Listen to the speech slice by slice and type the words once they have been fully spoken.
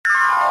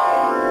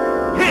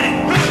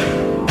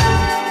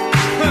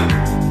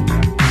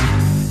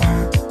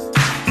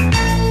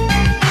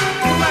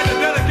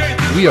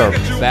We are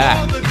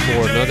back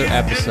for another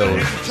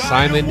episode.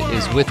 Simon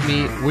is with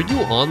me. Were you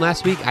on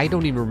last week? I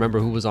don't even remember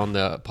who was on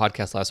the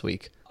podcast last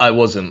week. I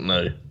wasn't,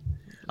 no.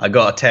 I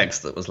got a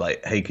text that was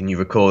like, "Hey, can you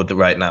record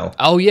right now?"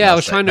 Oh yeah, I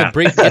was trying to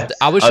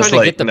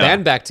get the "No."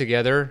 band back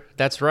together.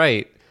 That's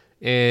right.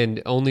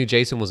 And only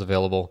Jason was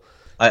available.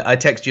 I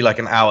text you like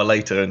an hour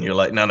later, and you're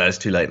like, "No, it's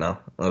too late now."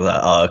 I was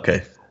like, "Oh,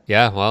 okay."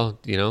 Yeah, well,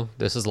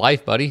 this is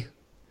life, buddy.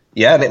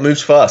 Yeah, and it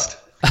moves fast.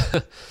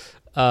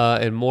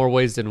 In more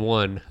ways than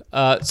one.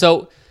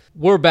 So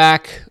we're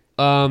back.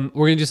 We're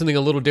going to do something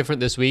a little different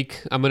this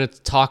week. I'm going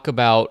to talk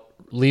about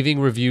leaving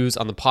reviews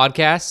on the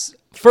podcast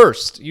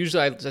first.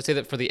 Usually I say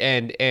that for the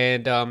end.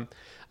 And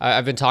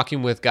I've been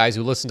talking with guys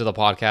who listen to the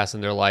podcast,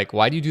 and they're like,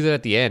 why do you do that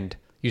at the end?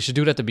 You should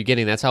do it at the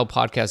beginning. That's how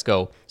podcasts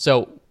go.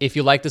 So if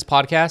you like this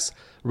podcast,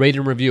 rate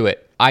and review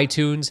it.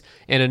 iTunes.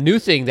 And a new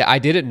thing that I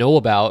didn't know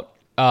about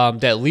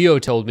that Leo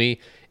told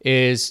me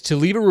is to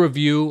leave a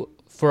review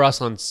for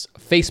us on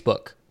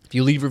Facebook. If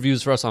you leave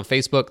reviews for us on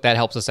Facebook, that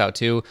helps us out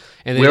too.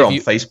 And then we're on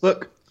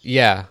Facebook?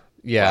 Yeah.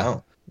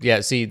 Wow.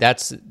 Yeah, see,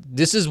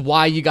 this is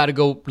why you got to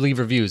go leave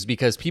reviews,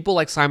 because people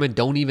like Simon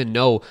don't even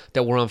know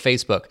that we're on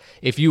Facebook.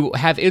 If you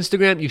have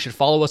Instagram, you should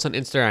follow us on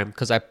Instagram,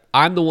 because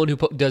I'm the one who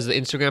does the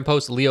Instagram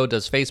posts. Leo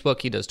does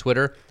Facebook. He does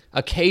Twitter.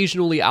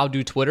 Occasionally, I'll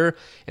do Twitter,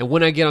 and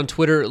when I get on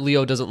Twitter,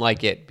 Leo doesn't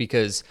like it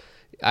because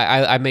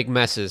I make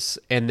messes,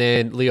 and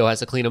then Leo has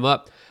to clean them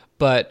up.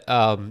 But,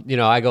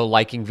 I go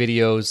liking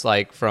videos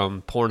like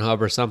from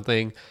Pornhub or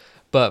something.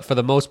 But for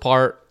the most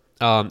part,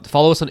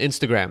 follow us on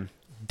Instagram.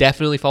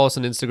 Definitely follow us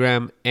on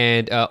Instagram.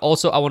 And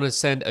also, I want to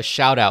send a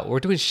shout out.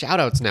 We're doing shout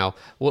outs now.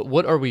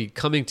 What are we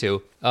coming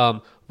to?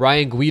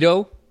 Ryan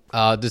Guido.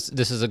 This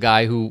is a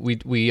guy who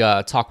we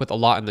talk with a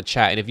lot in the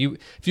chat. And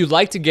if you'd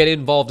like to get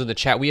involved in the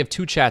chat, we have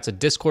two chats, a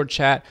Discord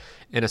chat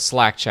and a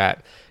Slack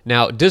chat.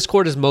 Now,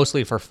 Discord is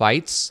mostly for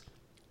fights.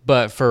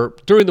 But for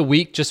during the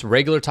week, just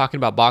regular talking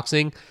about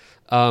boxing,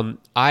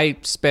 I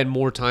spend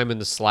more time in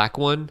the Slack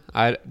one.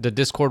 The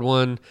Discord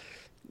one,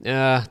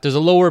 there's a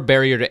lower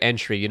barrier to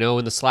entry.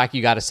 In the Slack,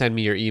 you got to send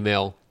me your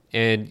email,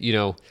 and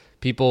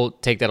people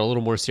take that a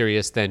little more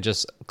serious than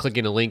just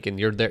clicking a link and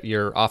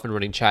you're off and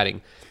running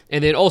chatting.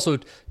 And then also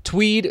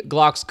Tweed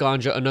Glocks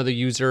Ganja, another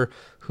user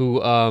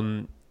who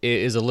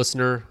is a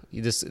listener.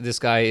 This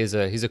guy he's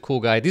a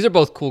cool guy. These are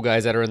both cool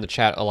guys that are in the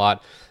chat a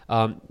lot,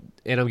 and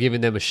I'm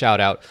giving them a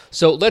shout out.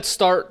 So let's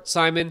start,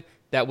 Simon.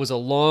 That was a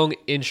long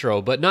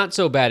intro, but not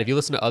so bad. If you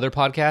listen to other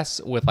podcasts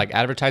with like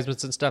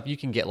advertisements and stuff, you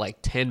can get like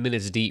 10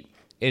 minutes deep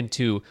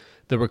into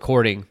the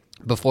recording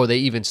before they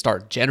even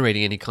start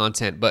generating any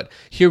content. But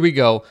here we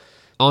go.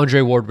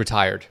 Andre Ward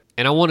retired.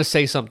 And I want to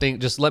say something.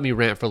 Just let me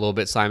rant for a little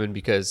bit, Simon,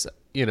 because,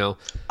 I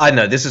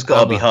know, this has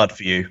got to be hard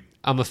for you.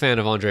 I'm a fan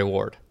of Andre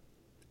Ward.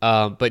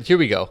 But here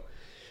we go.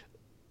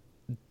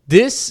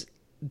 There's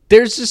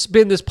just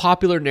been this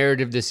popular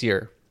narrative this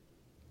year.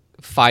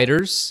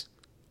 Fighters,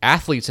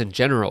 athletes in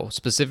general,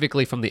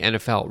 specifically from the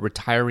NFL,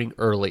 retiring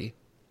early.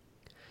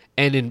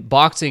 And in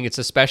boxing, it's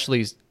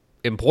especially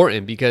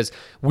important because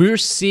we're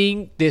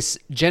seeing this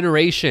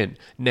generation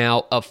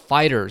now of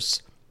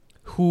fighters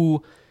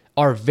who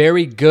are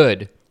very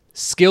good,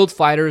 skilled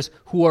fighters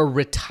who are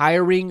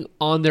retiring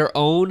on their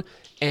own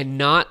and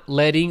not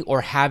letting or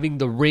having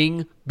the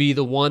ring be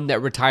the one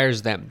that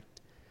retires them.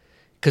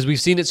 Because we've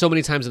seen it so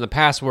many times in the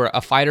past where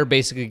a fighter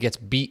basically gets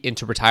beat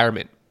into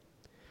retirement.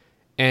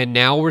 And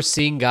now we're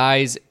seeing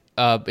guys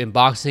in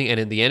boxing and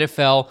in the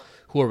NFL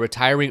who are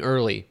retiring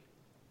early.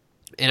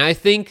 And I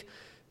think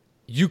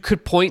you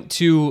could point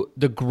to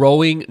the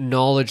growing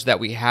knowledge that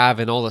we have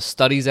and all the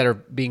studies that are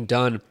being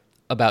done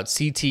about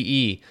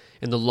CTE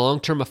and the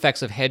long-term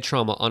effects of head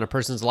trauma on a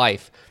person's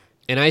life.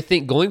 And I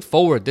think going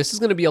forward, this is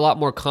going to be a lot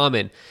more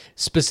common,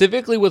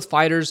 specifically with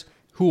fighters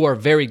who are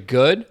very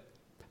good,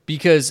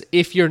 because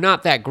if you're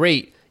not that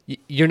great,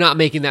 you're not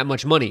making that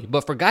much money.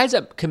 But for guys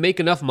that can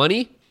make enough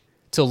money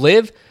to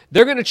live,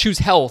 they're going to choose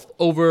health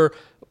over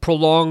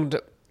prolonged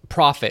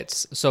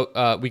profits.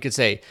 So we could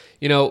say,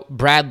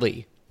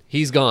 Bradley,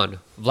 he's gone.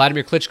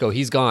 Vladimir Klitschko,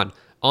 he's gone.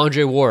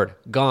 Andre Ward,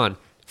 gone.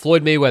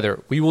 Floyd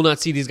Mayweather, we will not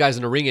see these guys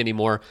in the ring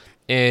anymore.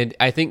 And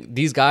I think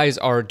these guys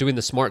are doing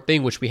the smart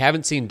thing, which we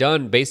haven't seen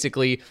done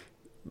basically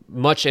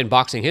much in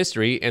boxing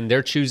history, and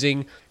they're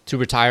choosing to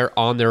retire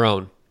on their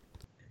own.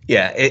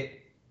 Yeah,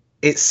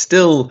 it's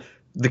still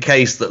the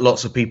case that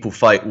lots of people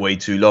fight way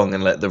too long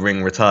and let the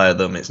ring retire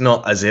them. It's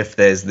not as if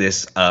there's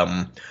this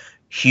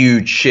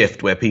huge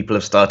shift where people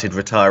have started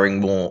retiring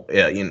more,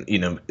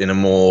 in a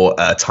more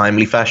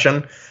timely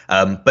fashion.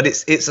 But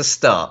it's a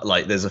start.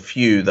 Like there's a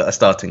few that are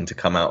starting to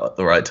come out at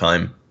the right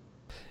time.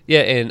 Yeah,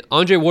 and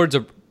Andre Ward's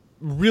a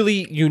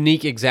really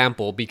unique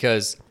example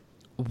because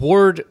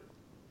Ward,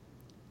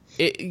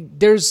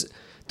 there's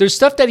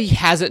stuff that he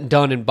hasn't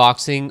done in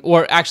boxing,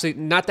 or actually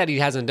not that he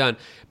hasn't done,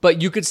 but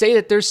you could say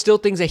that there's still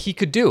things that he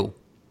could do.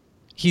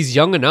 He's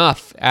young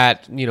enough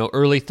at,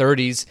 early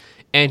 30s,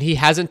 and he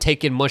hasn't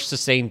taken much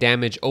sustained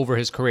damage over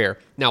his career.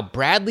 Now,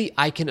 Bradley,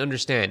 I can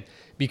understand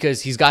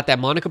because he's got that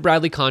Monica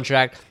Bradley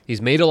contract.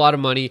 He's made a lot of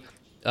money,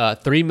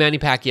 3 Manny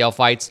Pacquiao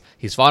fights.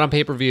 He's fought on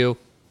pay-per-view.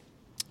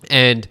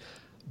 And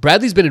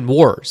Bradley's been in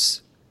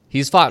wars.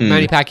 He's fought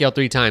Manny Pacquiao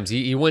 3 times.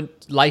 He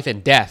went life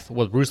and death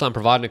with Ruslan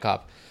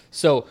Provodnikov.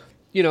 So,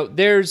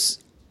 there's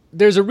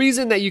a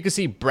reason that you could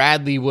see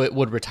Bradley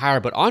would retire,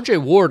 but Andre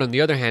Ward, on the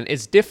other hand,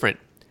 is different.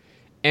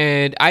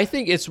 And I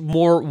think it's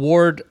more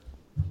Ward.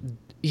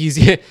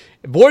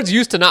 Ward's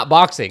used to not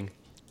boxing.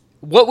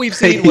 What we've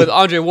seen with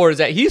Andre Ward is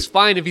that he's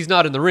fine if he's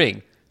not in the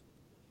ring.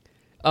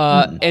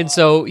 And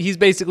so he's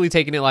basically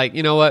taking it like,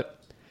 you know what?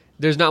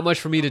 There's not much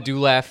for me to do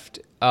left.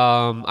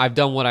 I've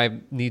done what I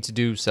need to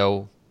do,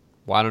 so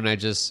why don't I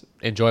just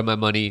enjoy my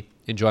money,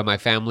 enjoy my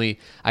family?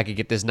 I could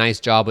get this nice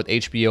job with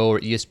HBO or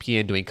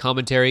ESPN doing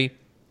commentary,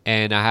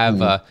 and I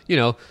have,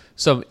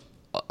 some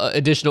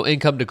additional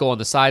income to go on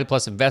the side,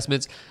 plus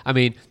investments. I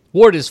mean,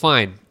 Ward is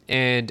fine.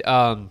 And,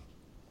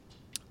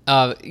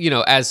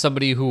 as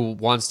somebody who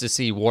wants to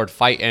see Ward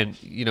fight, and,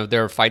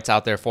 there are fights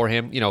out there for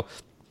him,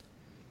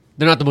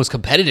 they're not the most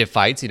competitive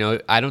fights.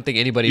 I don't think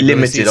anybody limited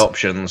really sees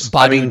options.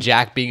 Badu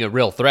Jack being a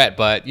real threat,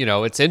 but,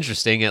 it's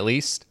interesting at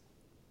least.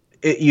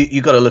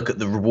 You got to look at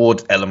the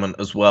reward element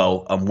as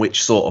well, and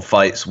which sort of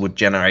fights would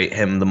generate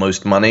him the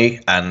most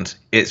money, and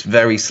it's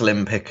very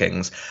slim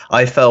pickings.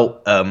 I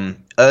felt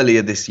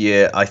earlier this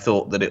year, I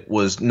thought that it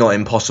was not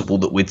impossible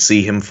that we'd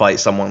see him fight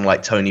someone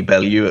like Tony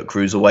Bellew at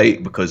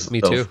cruiserweight because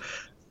of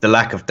the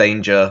lack of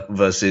danger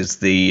versus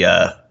the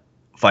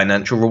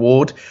financial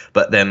reward.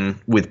 But then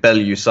with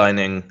Bellew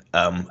signing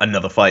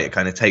another fight, it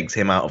kind of takes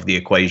him out of the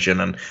equation,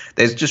 and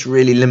there's just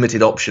really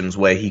limited options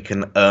where he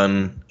can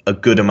earn a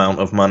good amount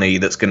of money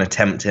that's going to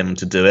tempt him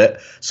to do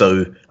it.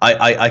 So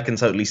I can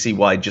totally see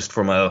why, just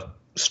from a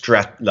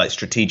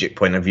strategic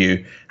point of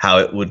view, how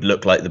it would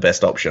look like the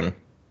best option.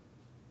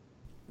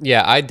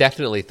 Yeah, I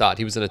definitely thought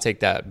he was going to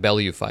take that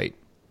Bellew fight.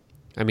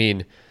 I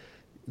mean,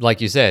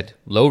 like you said,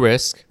 low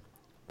risk,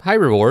 high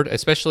reward,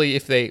 especially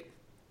if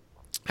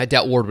I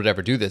doubt Ward would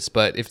ever do this,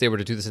 but if they were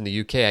to do this in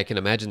the UK, I can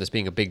imagine this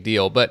being a big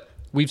deal. But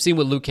we've seen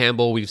with Luke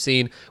Campbell, we've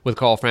seen with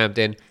Carl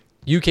Frampton,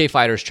 UK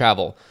fighters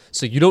travel.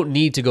 So you don't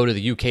need to go to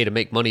the UK to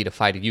make money to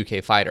fight a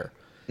UK fighter.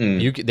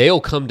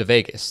 They'll come to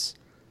Vegas.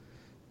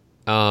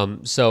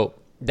 So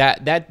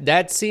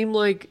that seemed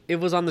like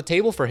it was on the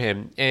table for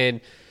him. And,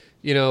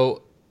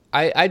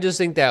 I just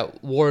think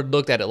that Ward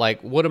looked at it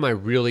like, what am I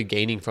really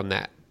gaining from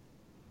that?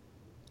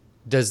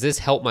 Does this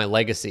help my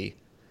legacy?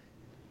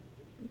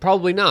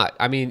 Probably not.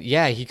 I mean,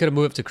 yeah, he could have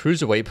moved up to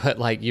cruiserweight,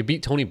 but you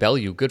beat Tony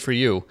Bellew. Good for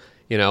you.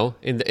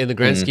 In the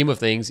grand scheme of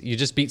things, you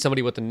just beat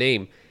somebody with a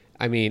name.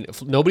 I mean,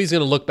 nobody's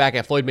going to look back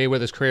at Floyd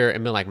Mayweather's career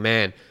and be like,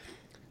 man,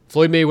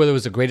 Floyd Mayweather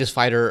was the greatest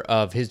fighter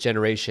of his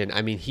generation.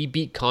 I mean, he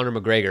beat Conor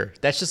McGregor.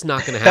 That's just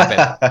not going to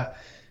happen.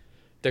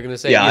 They're going to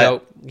say,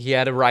 he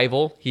had a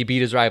rival. He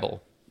beat his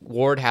rival.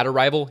 Ward had a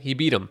rival. He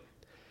beat him.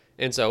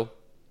 And so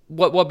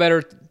what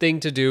better thing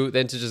to do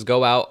than to just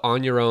go out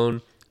on your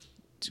own,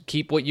 to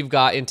keep what you've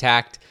got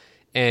intact,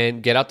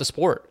 and get out the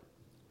sport.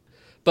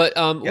 But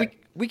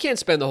we can't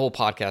spend the whole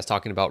podcast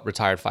talking about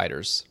retired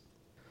fighters.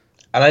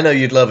 And I know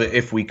you'd love it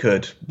if we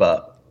could,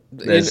 but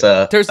there's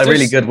a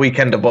really good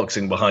weekend of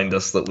boxing behind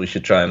us that we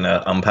should try and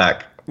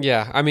unpack.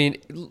 Yeah, I mean,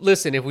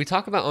 listen, if we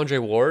talk about Andre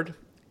Ward,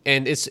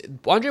 and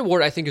Andre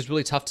Ward, I think is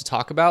really tough to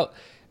talk about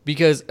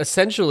because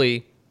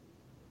essentially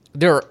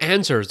there are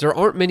answers. There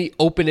aren't many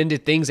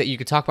open-ended things that you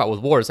could talk about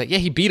with Ward. It's like, yeah,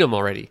 he beat him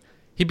already.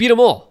 He beat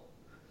them all.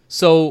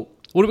 So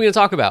what are we going to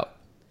talk about?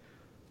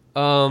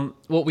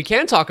 What we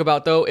can talk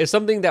about, though, is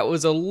something that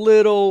was a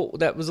little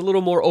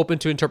more open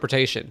to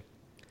interpretation.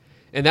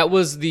 And that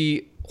was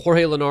the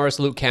Jorge Linares,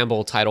 Luke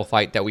Campbell title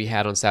fight that we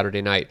had on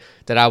Saturday night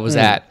that I was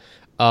at.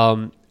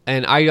 And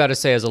I got to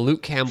say, as a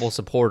Luke Campbell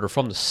supporter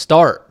from the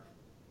start,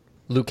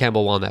 Luke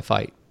Campbell won that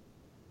fight.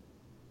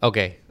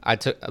 Okay,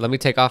 let me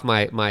take off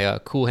my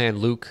Cool Hand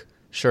Luke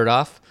shirt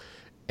off.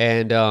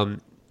 And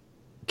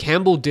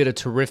Campbell did a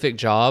terrific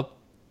job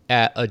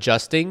at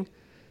adjusting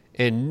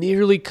and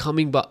nearly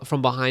coming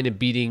from behind and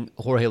beating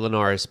Jorge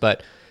Linares.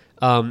 But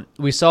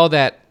we saw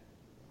that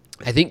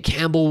I think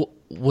Campbell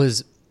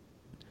was...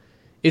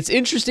 It's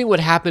interesting what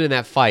happened in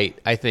that fight,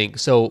 I think.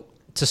 So,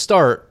 to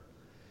start,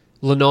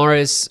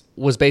 Linares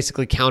was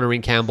basically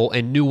countering Campbell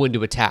and knew when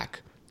to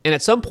attack. And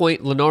at some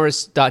point,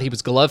 Linares thought he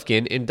was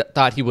Golovkin and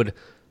thought he would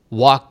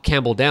walk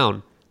Campbell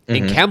down.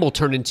 And Campbell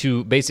turned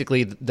into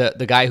basically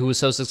the guy who was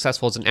so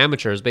successful as an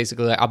amateur. Is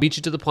basically like, I'll beat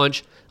you to the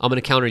punch, I'm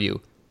going to counter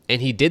you.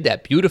 And he did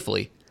that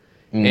beautifully.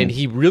 And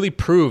he really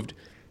proved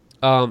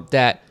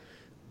that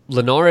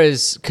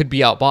Linares could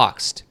be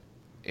outboxed.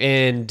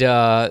 And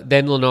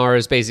then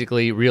Linares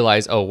basically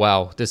realized, oh,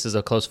 wow, this is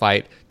a close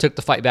fight. Took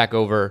the fight back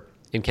over,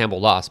 and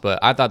Campbell lost. But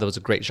I thought that was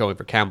a great showing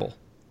for Campbell.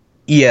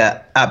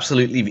 Yeah,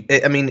 absolutely.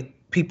 I mean,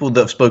 people that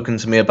have spoken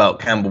to me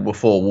about Campbell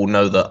before will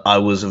know that I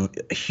was a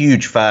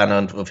huge fan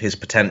of his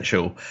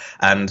potential,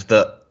 and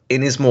that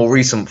in his more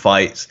recent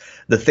fights,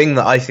 the thing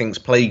that I think's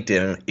plagued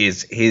him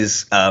is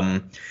his...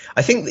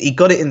 I think that he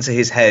got it into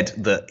his head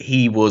that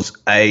he was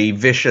a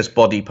vicious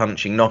body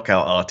punching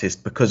knockout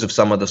artist because of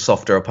some of the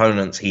softer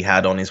opponents he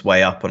had on his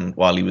way up and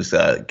while he was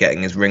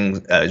getting his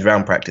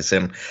round practice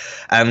in.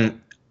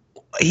 And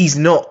he's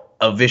not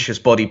a vicious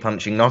body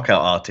punching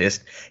knockout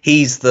artist.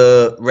 He's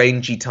the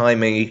rangy,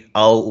 timey,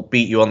 I'll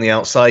beat you on the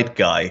outside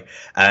guy.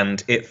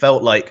 And it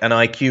felt like an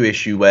IQ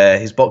issue where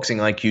his boxing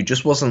IQ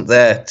just wasn't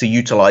there to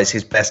utilize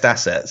his best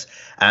assets.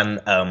 And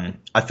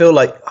I feel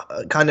like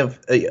kind of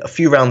a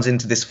few rounds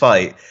into this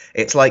fight,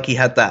 it's like he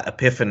had that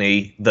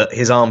epiphany that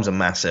his arms are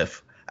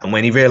massive. And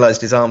when he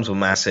realized his arms were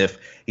massive,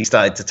 he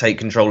started to take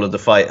control of the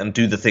fight and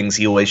do the things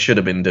he always should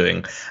have been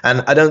doing.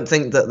 And I don't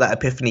think that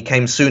epiphany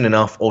came soon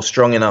enough or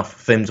strong enough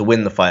for him to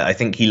win the fight. I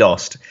think he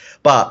lost.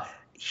 But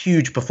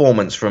huge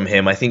performance from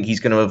him. I think he's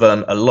going to have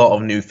earned a lot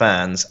of new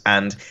fans.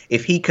 And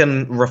if he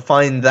can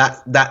refine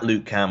that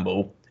Luke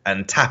Campbell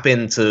and tap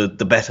into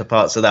the better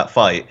parts of that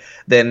fight,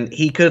 then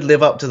he could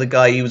live up to the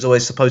guy he was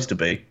always supposed to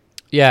be.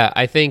 Yeah,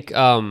 I think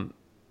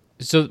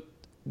so.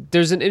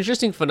 There's an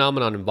interesting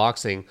phenomenon in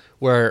boxing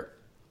where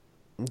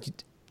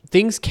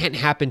things can't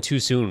happen too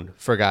soon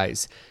for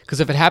guys, because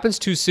if it happens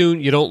too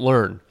soon, you don't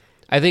learn.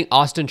 I think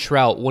Austin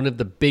Trout, one of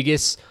the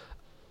biggest,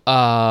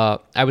 I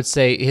would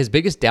say his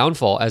biggest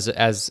downfall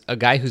as a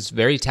guy who's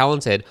very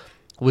talented,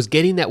 was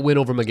getting that win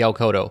over Miguel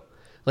Cotto.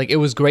 Like, it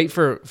was great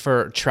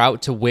for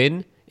Trout to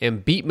win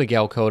and beat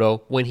Miguel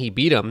Cotto when he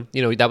beat him.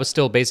 You know, that was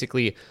still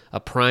basically a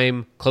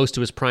prime, close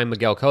to his prime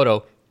Miguel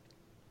Cotto.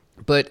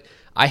 But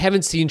I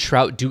haven't seen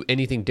Trout do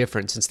anything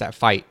different since that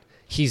fight.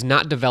 He's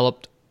not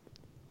developed.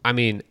 I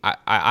mean,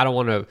 I don't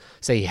want to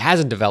say he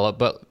hasn't developed,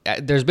 but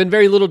there's been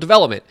very little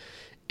development.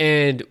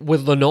 And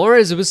with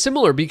Linares, it was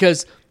similar,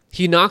 because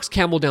he knocks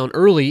Campbell down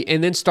early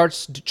and then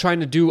starts trying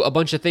to do a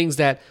bunch of things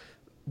that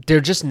they're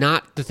just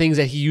not the things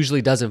that he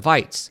usually does in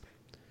fights.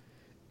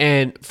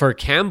 And for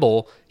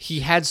Campbell, he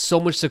had so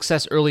much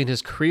success early in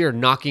his career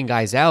knocking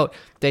guys out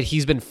that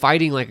he's been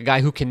fighting like a guy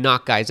who can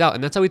knock guys out.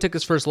 And that's how he took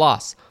his first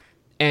loss.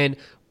 And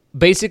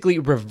basically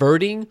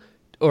reverting,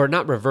 or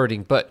not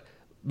reverting, but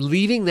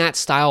leaving that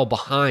style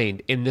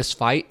behind in this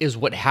fight is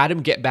what had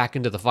him get back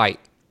into the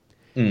fight.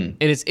 And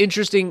it's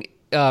interesting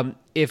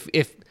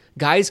if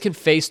guys can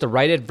face the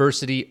right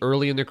adversity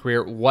early in their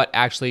career, what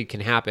actually can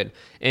happen.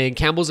 And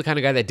Campbell's the kind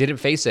of guy that didn't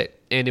face it,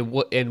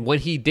 and when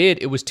he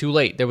did, it was too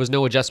late. There was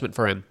no adjustment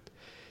for him,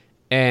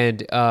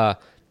 and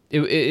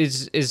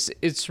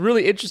it's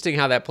really interesting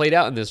how that played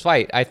out in this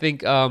fight. I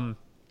think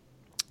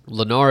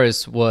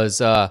Linares was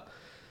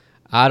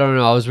I don't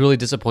know. I was really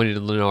disappointed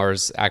in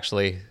Linares,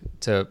 actually,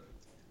 to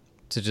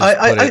just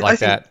put it like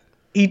that.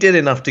 He did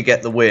enough to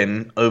get the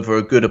win over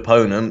a good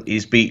opponent.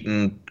 He's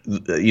beaten,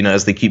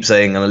 as they keep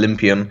saying, an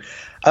Olympian.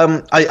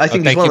 I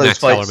think it's one of those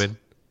fights. Kellerman.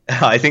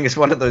 I think it's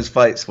one of those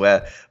fights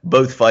where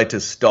both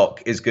fighters'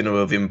 stock is going to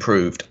have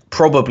improved.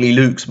 Probably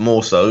Luke's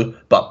more so,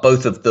 but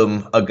both of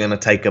them are going to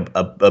take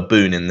a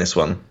boon in this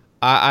one.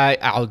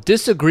 I'll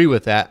disagree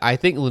with that. I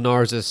think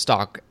Linares'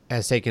 stock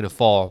has taken a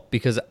fall,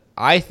 because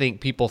I think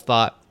people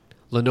thought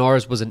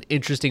Linares was an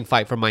interesting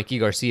fight for Mikey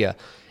Garcia.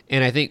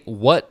 And I think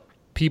what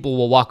people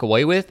will walk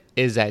away with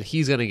is that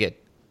he's going to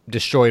get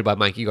destroyed by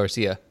Mikey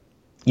Garcia.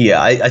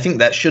 Yeah, I think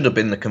that should have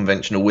been the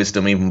conventional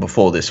wisdom even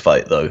before this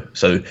fight, though.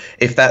 So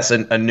if that's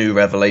a new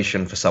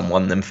revelation for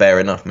someone, then fair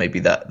enough. Maybe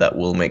that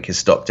will make his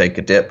stock take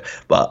a dip.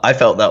 But I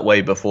felt that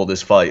way before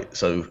this fight,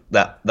 so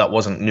that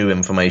wasn't new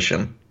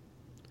information.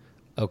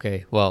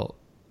 Okay, well,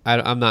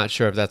 I'm not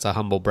sure if that's a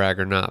humble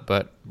brag or not,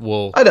 but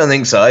we'll... I don't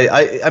think so.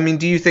 I mean,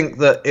 do you think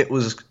that it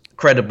was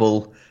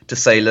credible to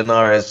say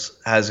Linares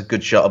has a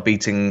good shot of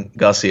beating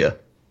Garcia?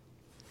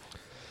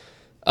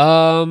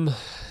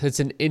 It's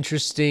an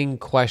interesting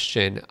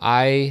question.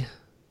 I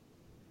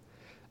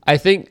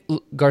think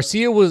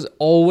Garcia was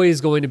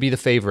always going to be the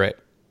favorite.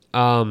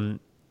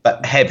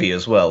 But heavy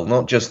as well,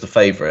 not just the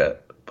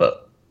favorite,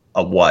 but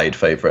a wide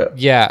favorite.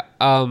 Yeah.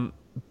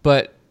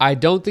 But I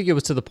don't think it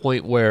was to the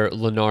point where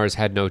Linares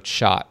had no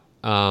shot.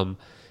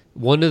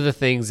 One of the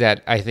things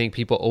that I think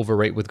people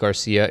overrate with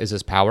Garcia is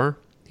his power.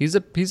 He's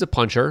a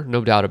puncher,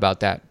 no doubt about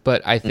that.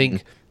 But I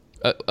think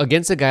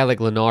against a guy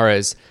like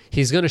Linares,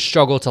 he's going to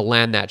struggle to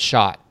land that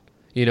shot.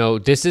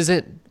 This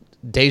isn't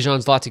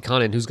Dejan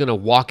Zlatikanen who's going to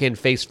walk in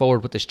face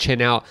forward with his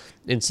chin out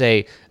and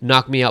say,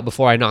 knock me out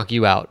before I knock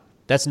you out.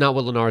 That's not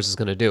what Linares is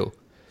going to do.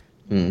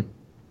 And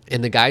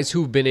the guys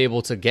who've been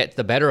able to get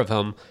the better of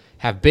him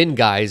have been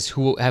guys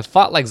who have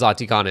fought like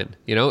Zlatikanen.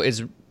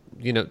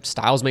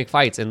 Styles make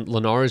fights, and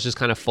Linares just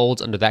kind of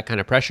folds under that kind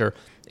of pressure.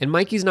 And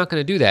Mikey's not going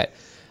to do that.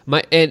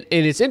 And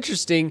it's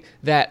interesting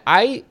that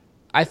I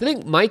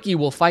think Mikey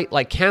will fight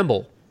like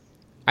Campbell.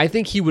 I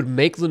think he would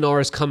make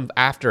Linares come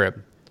after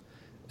him.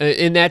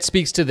 And that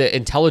speaks to the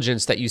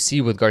intelligence that you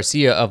see with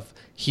Garcia of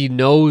he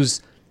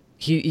knows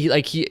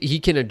he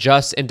can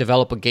adjust and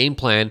develop a game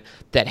plan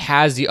that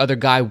has the other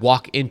guy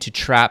walk into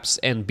traps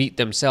and beat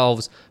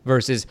themselves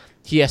versus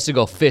he has to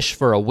go fish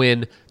for a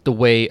win the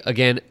way,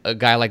 again, a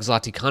guy like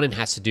Zlatikanen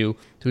has to do,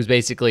 who's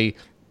basically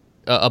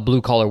a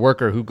blue-collar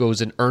worker who goes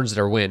and earns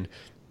their win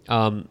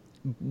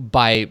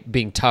by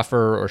being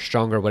tougher or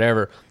stronger or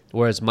whatever,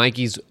 whereas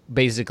Mikey's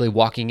basically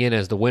walking in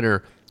as the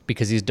winner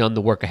because he's done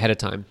the work ahead of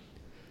time.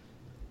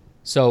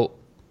 So,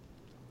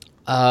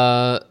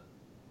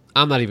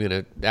 I'm not even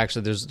gonna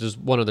actually. There's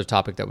one other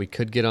topic that we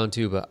could get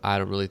onto, but I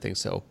don't really think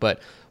so. But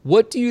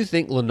what do you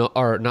think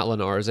or not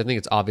Linares? I think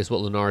it's obvious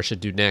what Linares should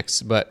do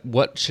next. But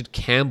what should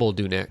Campbell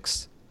do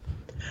next?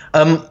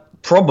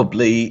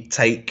 Probably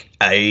take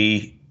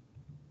a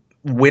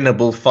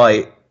winnable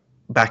fight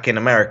back in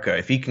America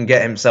if he can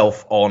get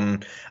himself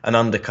on an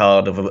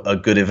undercard of a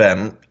good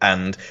event,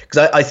 and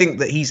because I think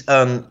that he's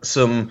earned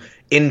some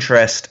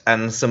interest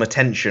and some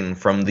attention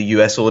from the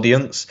US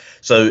audience.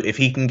 So if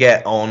he can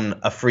get on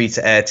a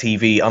free-to-air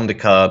TV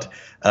undercard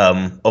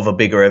of a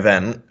bigger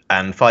event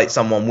and fight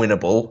someone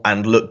winnable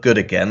and look good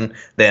again,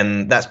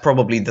 then that's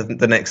probably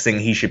the next thing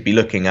he should be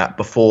looking at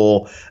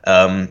before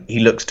he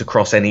looks to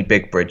cross any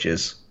big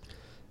bridges.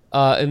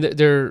 And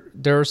there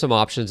are some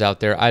options out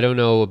there. I don't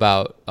know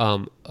about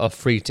a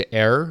free to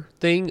air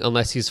thing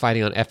unless he's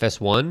fighting on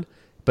FS1,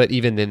 but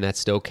even then, that's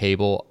still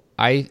cable.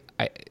 When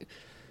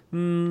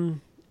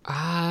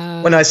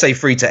I say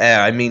free to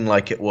air, I mean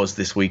like it was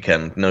this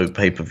weekend, no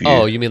pay-per-view.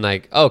 Oh, you mean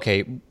like,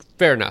 okay,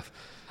 fair enough.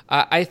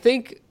 I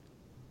think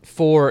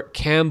for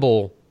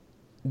Campbell,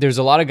 there's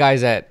a lot of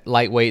guys at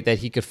lightweight that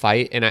he could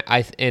fight, and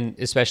and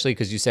especially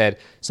because you said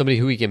somebody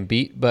who he can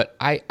beat. But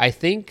I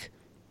think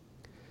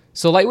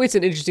so. Lightweight's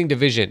an interesting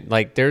division.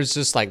 Like there's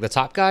just like the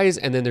top guys,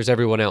 and then there's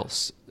everyone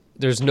else.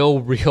 There's no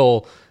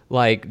real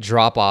like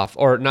drop off,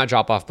 or not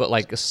drop off, but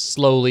like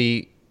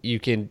slowly you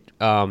can,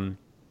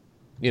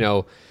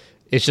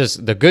 it's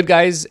just the good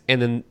guys and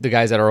then the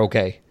guys that are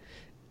okay.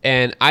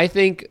 And I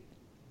think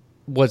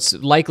what's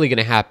likely going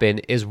to happen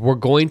is we're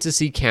going to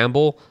see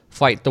Campbell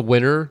fight the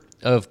winner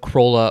of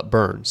Crolla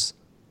Burns.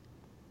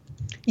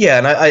 Yeah,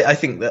 and I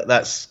think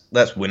that's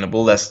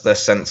winnable. That's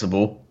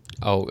sensible.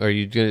 Oh, are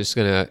you just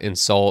going to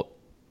insult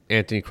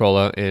Anthony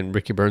Crolla and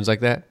Ricky Burns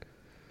like that?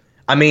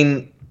 I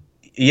mean,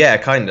 yeah,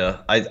 kind of.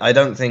 I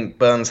don't think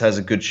Burns has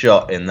a good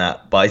shot in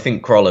that, but I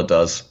think Crolla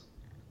does.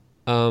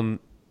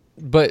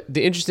 But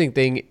the interesting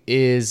thing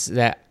is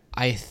that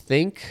I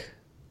think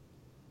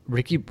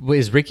Ricky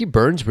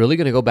Burns really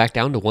going to go back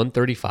down to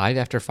 135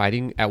 after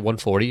fighting at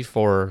 140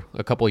 for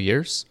a couple of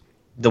years?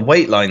 The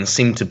weight lines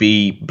seem to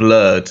be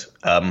blurred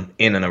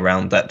in and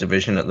around that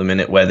division at the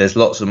minute, where there's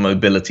lots of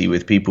mobility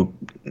with people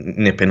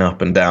nipping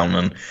up and down,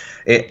 and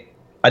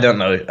I don't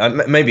know.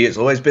 Maybe it's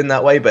always been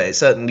that way, but it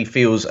certainly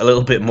feels a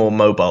little bit more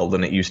mobile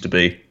than it used to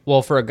be.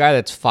 Well, for a guy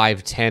that's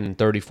 5'10" and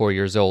 34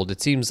 years old,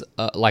 it seems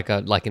like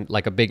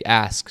a big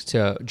ask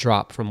to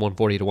drop from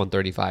 140 to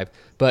 135.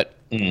 But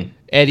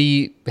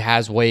Eddie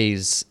has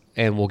ways,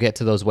 and we'll get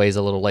to those ways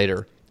a little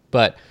later.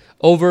 But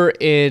over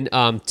in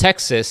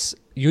Texas,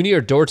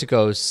 Junior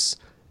Dorticos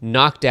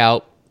knocked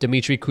out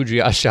Dmitry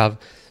Kudryashov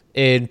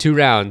in 2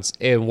 rounds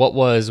in what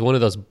was one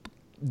of those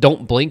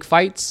don't blink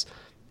fights.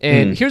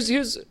 And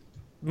here's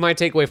my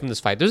takeaway from this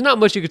fight. There's not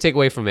much you could take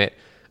away from it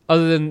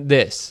other than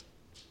this.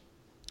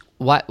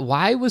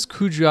 Why was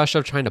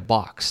Kudryashov trying to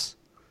box?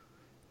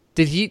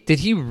 Did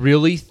he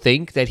really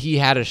think that he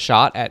had a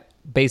shot at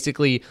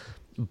basically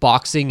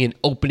boxing and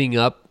opening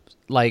up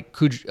like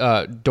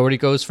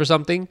Dorticos for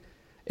something?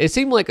 It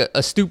seemed like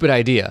a stupid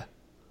idea.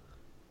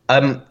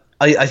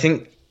 I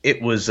think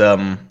it was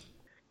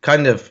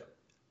kind of.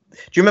 Do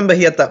you remember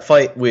he had that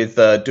fight with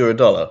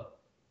Duradollah?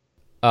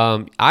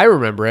 I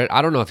remember it.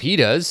 I don't know if he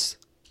does.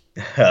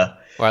 Or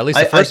at least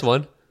the first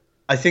one.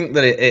 I think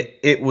that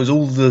it was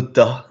all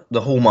the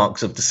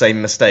hallmarks of the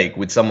same mistake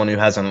with someone who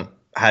hasn't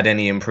had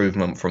any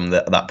improvement from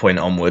that point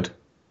onward.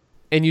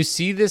 And you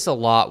see this a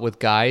lot with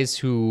guys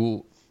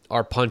who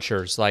are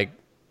punchers. Like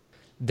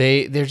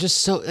they're just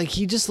so like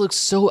he just looks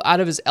so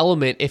out of his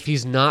element if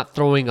he's not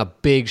throwing a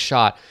big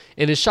shot.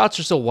 And his shots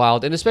are so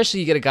wild. And especially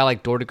you get a guy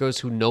like Dorticos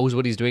who knows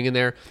what he's doing in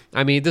there.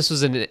 I mean, this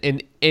was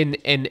an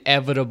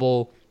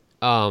inevitable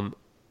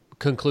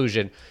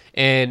conclusion.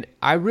 And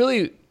I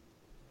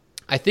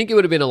think it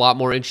would have been a lot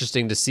more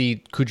interesting to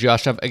see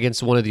Kudryashov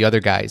against one of the other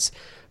guys,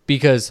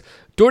 because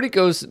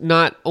Dorticos,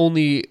 not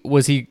only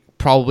was he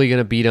probably going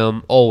to beat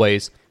him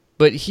always,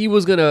 but he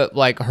was going to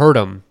like hurt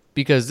him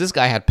because this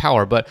guy had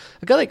power. But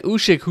a guy like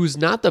Usyk, who's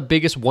not the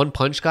biggest one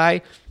punch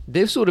guy,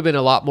 this would have been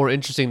a lot more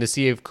interesting to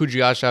see if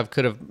Kudryashov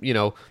could have,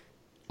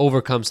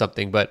 overcome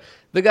something. But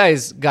the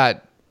guy's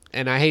got,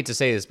 and I hate to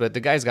say this, but the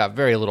guy's got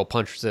very little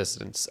punch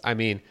resistance. I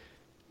mean,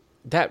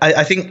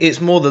 I think it's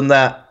more than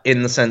that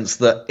in the sense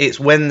that it's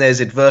when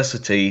there's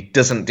adversity,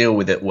 doesn't deal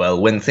with it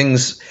well. When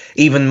things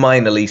even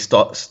minorly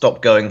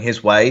stop going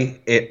his way,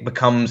 it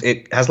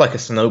has like a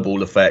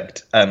snowball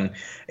effect. And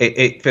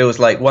it feels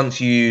like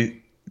once you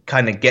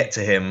kind of get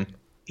to him,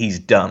 he's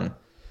done.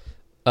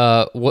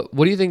 What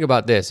do you think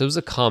about this? It was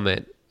a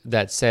comment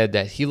that said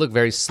that he looked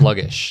very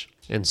sluggish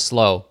and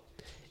slow.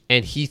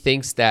 And he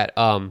thinks that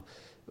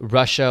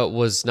Russia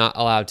was not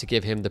allowed to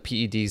give him the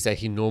PEDs that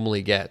he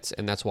normally gets,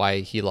 and that's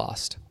why he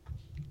lost.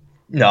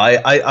 No,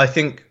 I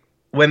think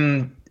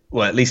when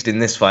well, at least in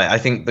this fight, I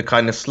think the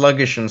kind of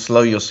sluggish and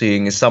slow you're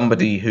seeing is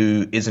somebody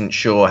who isn't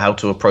sure how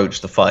to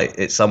approach the fight.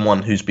 It's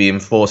someone who's being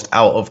forced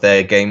out of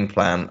their game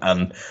plan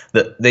and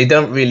that they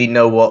don't really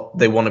know what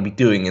they want to be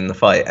doing in the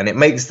fight. And it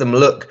makes them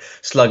look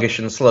sluggish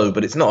and slow,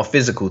 but it's not a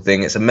physical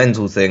thing. It's a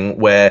mental thing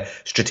where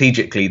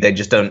strategically they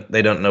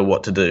don't know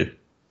what to do.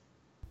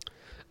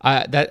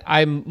 That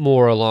I'm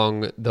more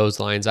along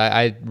those lines.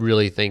 I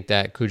really think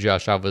that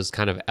Kudrashov was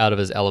kind of out of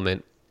his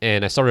element.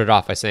 And I started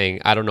off by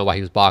saying I don't know why he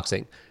was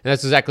boxing, and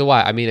that's exactly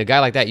why. I mean, a guy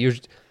like that,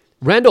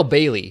 Randall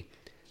Bailey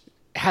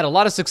had a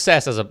lot of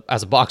success as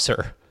a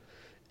boxer,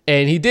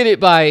 and he did it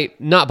by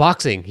not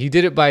boxing. He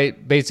did it by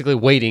basically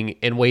waiting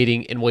and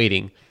waiting and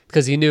waiting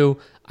because he knew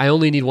I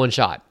only need one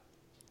shot,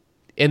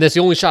 and that's the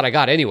only shot I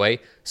got anyway.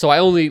 So I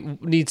only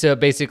need to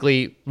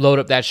basically load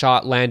up that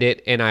shot, land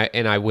it, and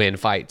I win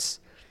fights.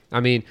 I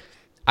mean,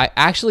 I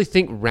actually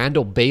think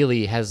Randall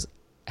Bailey has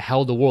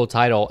held the world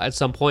title at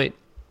some point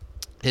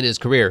in his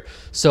career.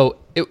 So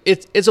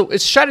it's a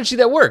strategy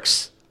that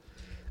works.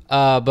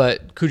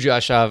 But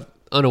Kudrashov,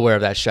 unaware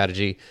of that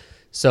strategy.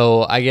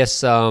 So I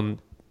guess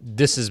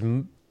this is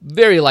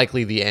very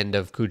likely the end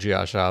of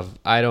Kudrashov.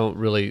 I don't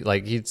really,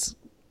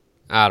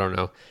 I don't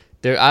know.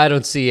 I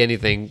don't see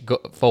anything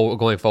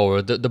going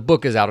forward. The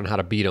book is out on how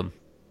to beat him.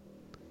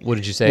 What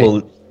did you say?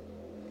 Well,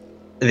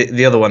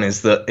 the other one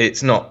is that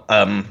it's not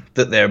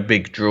that they're a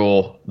big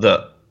draw,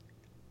 that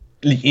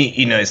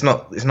it's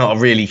not a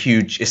really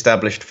huge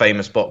established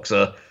famous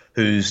boxer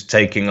who's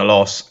taking a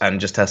loss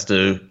and just has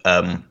to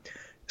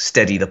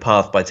steady the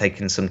path by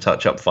taking some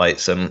touch-up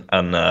fights and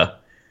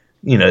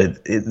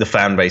the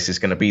fan base is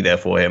going to be there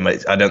for him.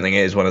 I don't think it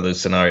is one of those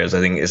scenarios.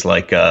 I think it's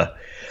like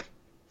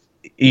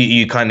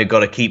you kind of got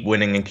to keep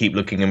winning and keep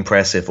looking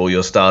impressive or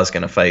your star's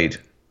going to fade.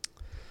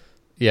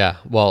 Yeah,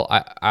 well,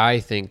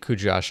 I think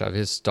Kudrashov,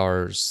 his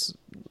star's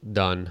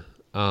done.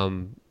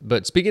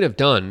 But speaking of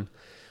done,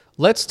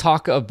 let's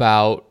talk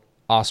about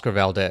Oscar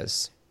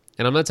Valdez.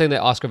 And I'm not saying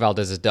that Oscar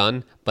Valdez is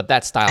done, but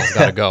that style's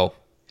got to go.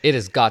 It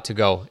has got to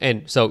go.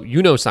 And so,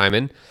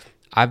 Simon,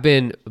 I've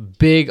been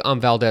big on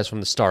Valdez from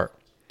the start.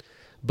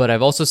 But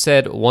I've also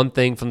said one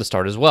thing from the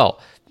start as well,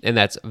 and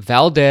that's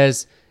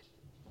Valdez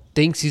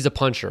thinks he's a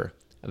puncher.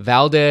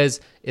 Valdez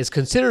is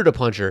considered a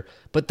puncher,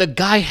 but the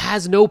guy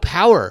has no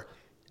power.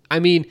 I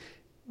mean,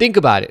 think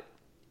about it.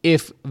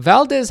 If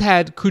Valdez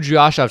had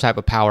Kudrashov type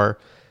of power,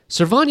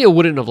 Cervania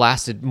wouldn't have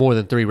lasted more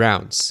than 3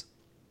 rounds.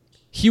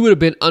 He would have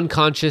been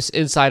unconscious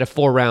inside of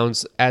 4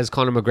 rounds, as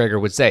Conor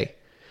McGregor would say.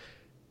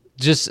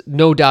 Just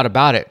no doubt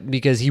about it,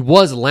 because he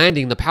was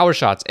landing the power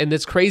shots. And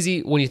it's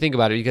crazy when you think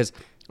about it, because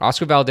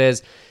Oscar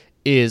Valdez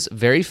is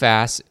very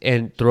fast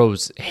and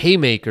throws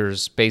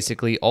haymakers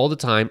basically all the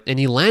time, and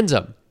he lands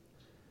them.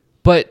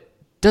 But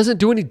doesn't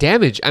do any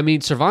damage. I mean,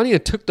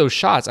 Cervania took those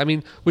shots. I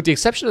mean, with the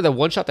exception of that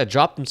one shot that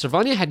dropped him,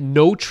 Cervania had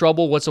no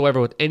trouble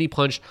whatsoever with any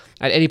punch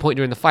at any point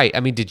during the fight.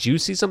 I mean, did you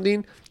see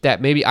something that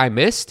maybe I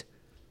missed?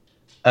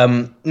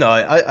 No,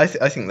 I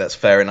think that's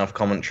fair enough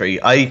commentary.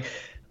 I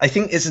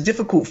think it's a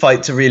difficult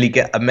fight to really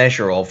get a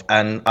measure of,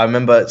 and I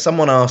remember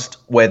someone asked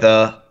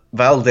whether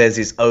Valdez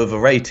is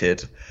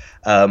overrated,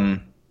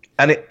 and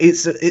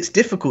it's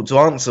difficult to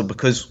answer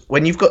because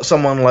when you've got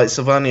someone like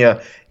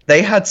Cervania,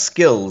 they had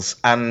skills,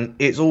 and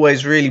it's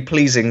always really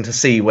pleasing to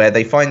see where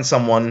they find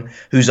someone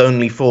who's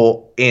only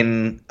fought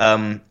in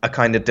a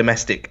kind of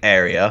domestic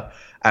area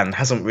and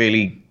hasn't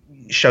really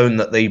shown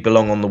that they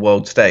belong on the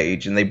world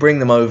stage, and they bring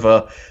them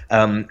over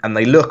and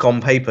they look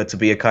on paper to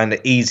be a kind of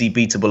easy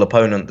beatable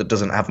opponent that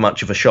doesn't have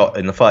much of a shot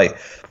in the fight.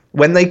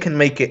 When they can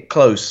make it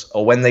close,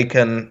 or when they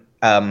can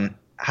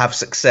have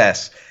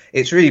success,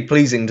 it's really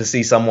pleasing to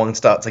see someone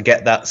start to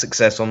get that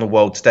success on the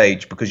world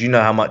stage, because you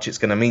know how much it's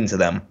going to mean to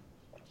them.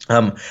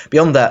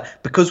 Beyond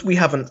that, because we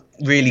haven't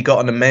really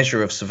gotten a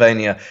measure of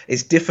Cervania,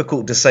 it's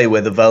difficult to say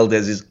whether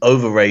Valdez is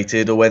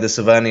overrated or whether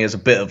Cervania is a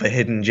bit of a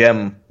hidden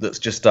gem that's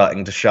just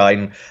starting to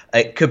shine.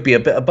 It could be a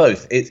bit of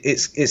both.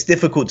 It's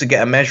difficult to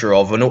get a measure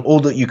of, and all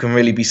that you can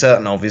really be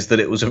certain of is that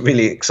it was a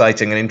really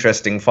exciting and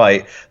interesting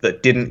fight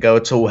that didn't go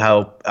at all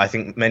how I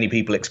think many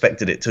people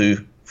expected it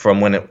to from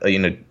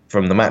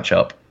from the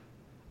matchup.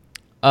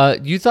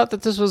 You thought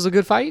that this was a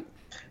good fight?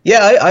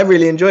 Yeah, I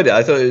really enjoyed it.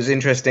 I thought it was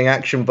interesting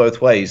action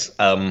both ways.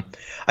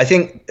 I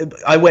think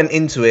I went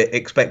into it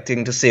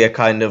expecting to see a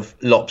kind of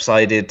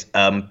lopsided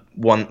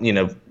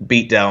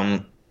beat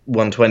down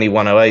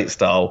 120-108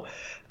 style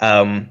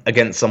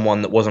against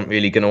someone that wasn't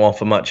really going to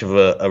offer much of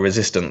a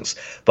resistance.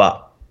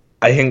 But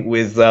I think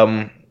with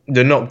the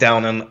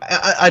knockdown, and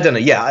I don't know.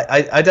 Yeah,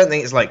 I don't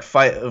think it's like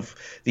fight of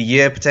the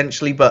year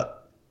potentially,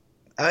 but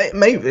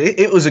maybe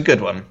it was a good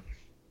one.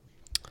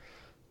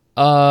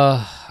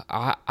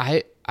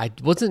 I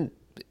didn't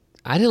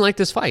like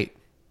this fight.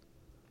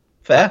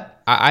 Fair.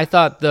 I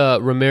thought the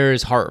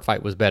Ramirez Hart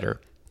fight was better.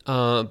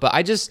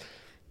 But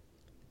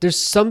there's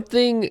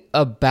something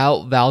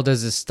about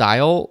Valdez's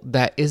style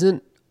that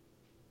isn't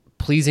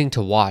pleasing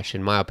to watch,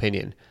 in my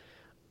opinion.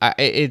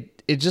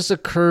 It just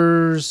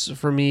occurs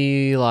for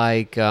me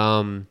like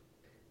I don't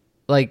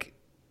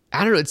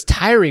know, it's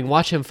tiring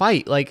watching him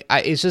fight.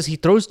 It's just he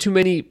throws too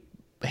many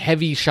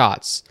heavy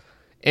shots.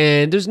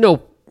 And there's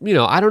no,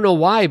 I don't know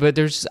why, but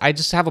I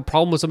just have a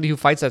problem with somebody who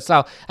fights that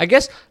style. I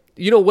guess,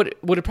 what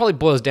it probably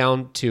boils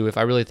down to, if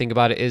I really think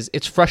about it, is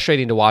it's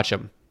frustrating to watch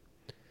him.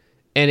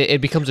 And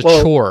it becomes a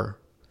chore.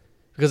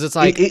 Because it's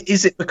like...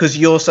 Is it because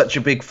you're such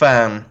a big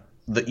fan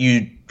that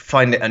you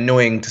find it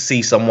annoying to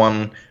see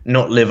someone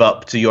not live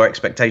up to your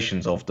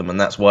expectations of them, and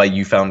that's why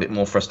you found it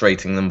more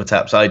frustrating than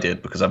perhaps I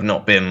did, because I've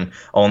not been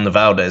on the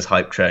Valdez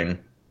hype train?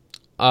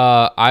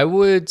 I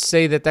would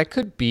say that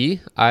could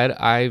be.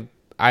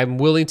 I'm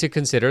willing to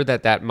consider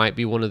that might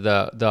be one of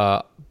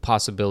the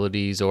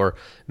possibilities, or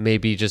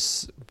maybe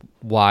just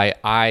why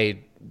I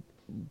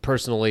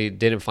personally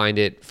didn't find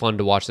it fun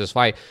to watch this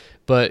fight.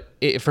 But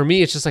for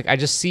me, it's just like I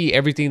just see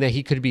everything that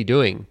he could be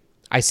doing.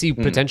 I see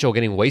potential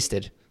getting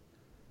wasted.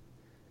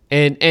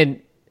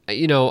 And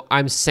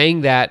I'm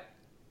saying that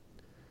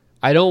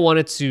I don't want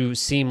it to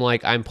seem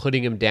like I'm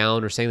putting him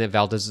down or saying that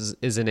Valdez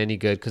isn't any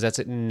good, because that's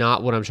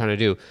not what I'm trying to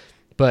do.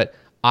 But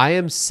I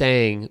am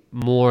saying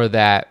more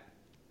that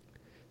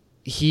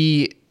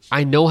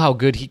I know how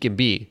good he can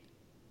be.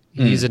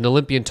 He's an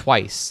Olympian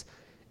twice.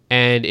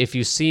 And if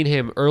you've seen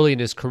him early in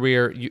his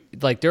career,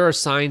 there are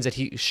signs that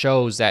he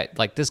shows that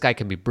this guy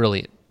can be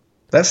brilliant.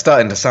 That's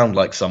starting to sound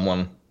like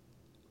someone.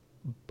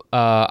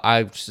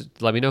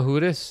 Let me know who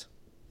it is.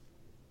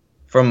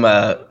 From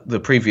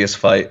the previous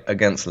fight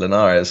against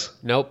Linares.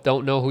 Nope,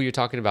 don't know who you're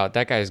talking about.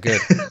 That guy is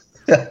good.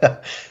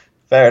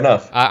 Fair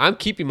enough. I'm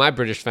keeping my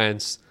British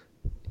fans.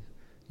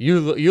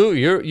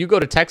 You go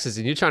to Texas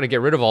and you're trying to get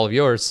rid of all of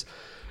yours.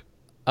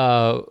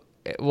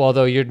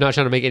 Although you're not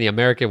trying to make any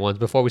American ones.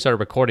 Before we started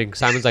recording,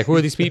 Simon's like, "Who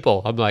are these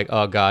people?" I'm like,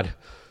 "Oh God."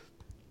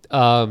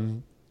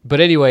 But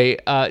anyway,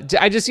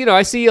 I just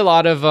I see a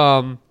lot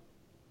of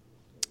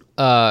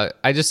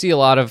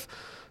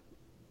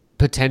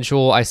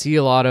potential. I see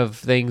a lot of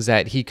things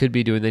that he could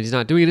be doing that he's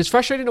not doing. It's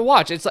frustrating to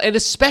watch. And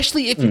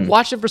especially if you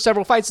watch him for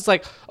several fights, it's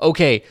like,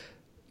 okay,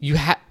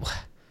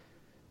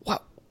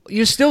 what?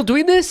 You're still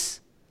doing this?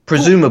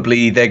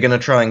 Presumably, they're going to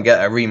try and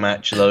get a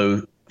rematch,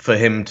 though, for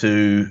him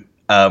to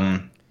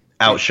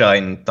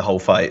outshine the whole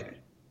fight.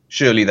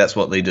 Surely that's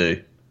what they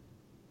do.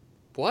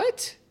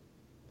 What?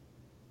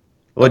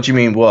 What do you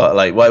mean, what?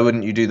 Why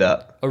wouldn't you do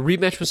that? A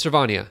rematch with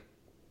Cervania?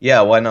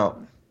 Yeah, why not?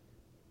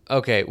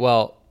 Okay,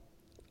 well,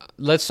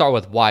 let's start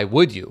with why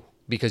would you?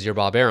 Because you're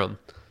Bob Arum.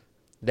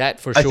 That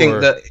for sure. I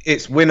think that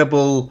it's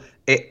winnable.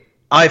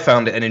 I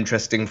found it an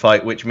interesting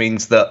fight, which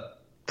means that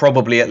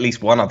probably at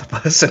least one other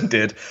person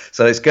did.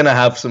 So it's going to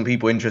have some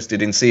people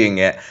interested in seeing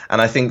it.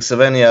 And I think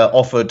Cervania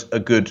offered a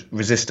good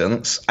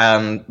resistance,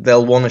 and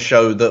they'll want to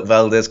show that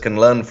Valdez can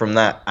learn from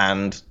that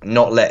and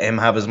not let him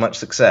have as much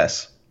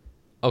success.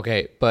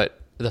 Okay, but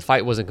the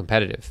fight wasn't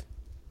competitive.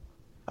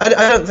 I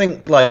don't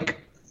think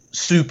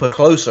super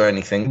close or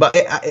anything, but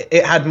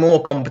it had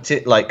more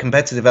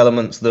competitive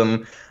elements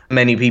than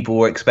many people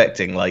were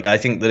expecting. I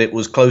think that it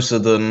was closer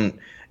than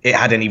it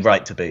had any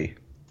right to be.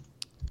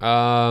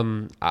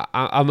 I'm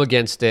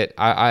against it.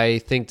 I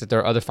think that there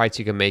are other fights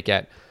you can make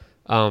at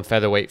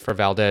featherweight for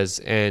Valdez,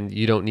 and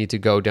you don't need to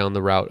go down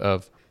the route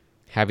of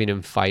having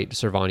him fight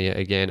Cervania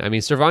again. I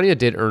mean, Cervania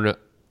did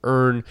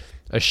earn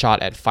a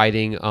shot at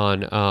fighting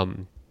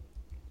on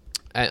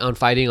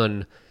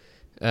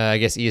I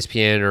guess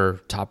ESPN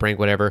or Top Rank,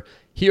 whatever.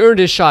 He earned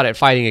his shot at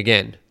fighting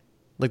again.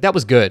 That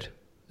was good.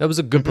 That was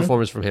a good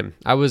performance from him.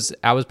 I was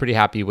pretty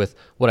happy with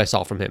what I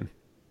saw from him.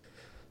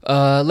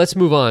 Let's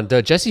move on.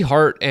 The Jesse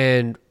Hart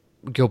and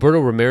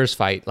Gilberto Ramirez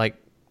fight.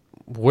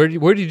 Where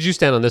did you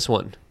stand on this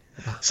one?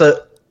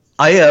 So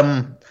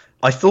I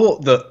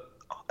thought that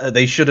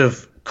they should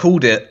have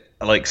called it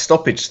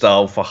stoppage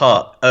style for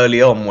Hart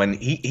early on when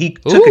he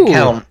took a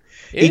count.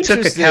 He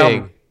took a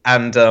count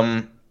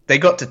and they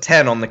got to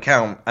 10 on the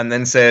count and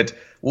then said,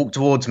 "Walk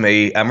towards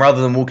me." And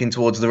rather than walking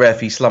towards the ref,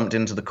 he slumped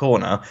into the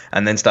corner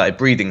and then started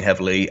breathing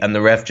heavily. And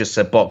the ref just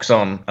said, "Box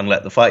on," and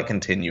let the fight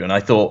continue. And I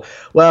thought,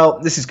 well,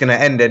 this is going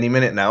to end any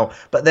minute now.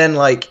 But then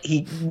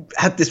he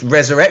had this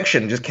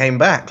resurrection, just came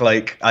back.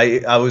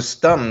 I was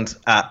stunned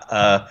at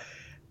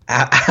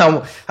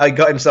how he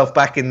got himself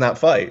back in that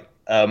fight.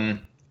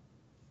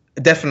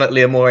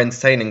 Definitely a more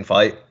entertaining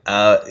fight.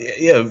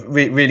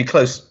 Really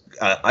close.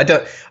 I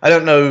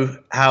don't know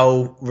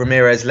how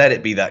Ramirez let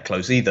it be that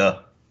close either.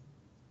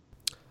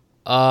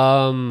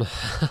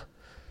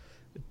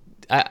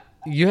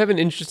 You have an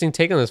interesting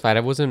take on this fight. I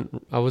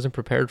wasn't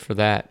prepared for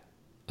that.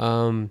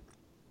 I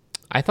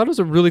thought it was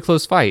a really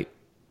close fight.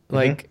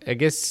 I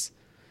guess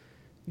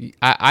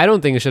I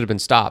don't think it should have been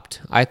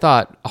stopped. I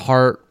thought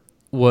Hart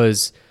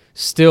was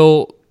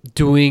still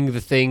doing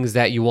the things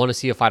that you want to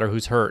see a fighter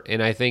who's hurt,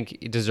 and I think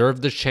he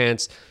deserved the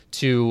chance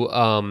to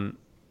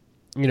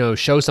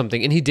show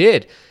something, and he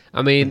did.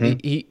 I mean,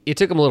 it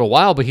took him a little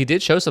while, but he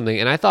did show something,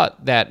 and I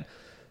thought that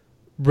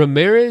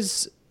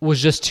Ramirez was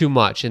just too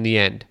much in the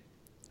end.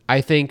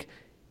 I think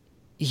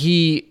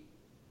he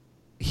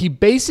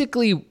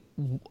basically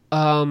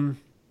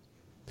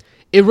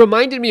it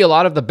reminded me a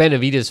lot of the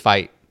Benavidez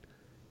fight.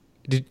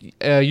 Did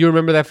you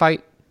remember that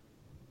fight?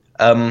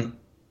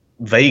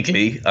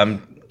 Vaguely.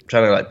 I'm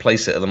trying to like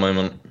place it at the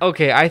moment.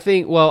 Okay, I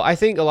think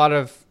a lot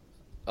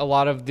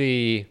of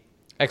the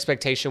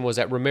expectation was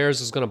that Ramirez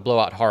was going to blow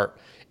out Hart.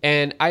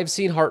 And I've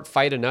seen Hart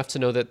fight enough to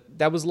know that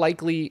that was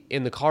likely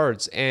in the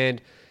cards.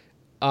 And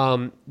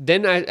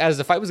then as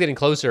the fight was getting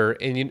closer,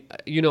 and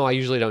you know I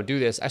usually don't do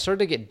this, I started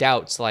to get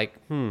doubts like,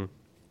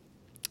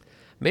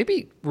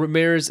 maybe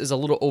Ramirez is a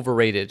little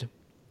overrated.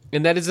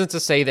 And that isn't to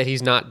say that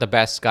he's not the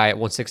best guy at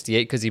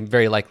 168, because he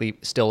very likely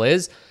still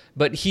is,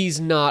 but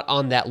he's not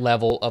on that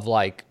level of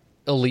like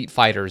elite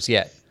fighters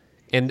yet.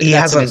 And he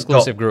that's an hasn't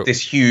exclusive got group.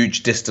 this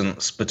huge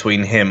distance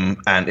between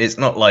him, and it's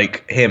not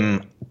like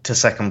him to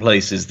second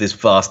place is this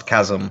vast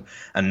chasm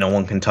and no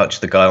one can touch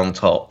the guy on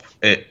top.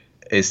 It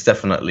is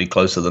definitely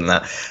closer than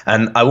that.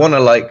 And I want to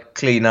like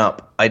clean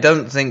up. I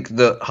don't think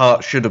that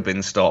Hart should have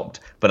been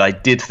stopped, but I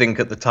did think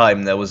at the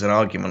time there was an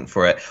argument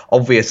for it.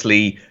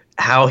 Obviously,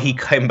 how he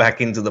came back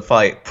into the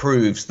fight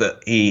proves that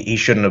he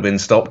shouldn't have been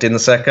stopped in the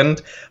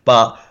second.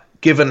 But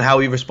given how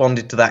he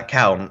responded to that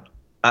count,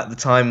 at the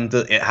time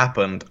that it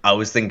happened, I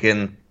was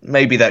thinking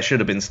maybe that should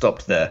have been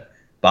stopped there.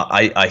 But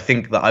I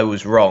think that I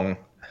was wrong.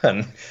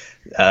 And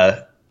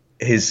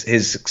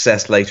his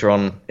success later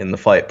on in the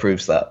fight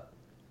proves that.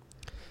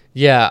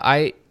 Yeah,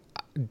 I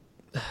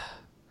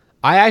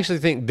actually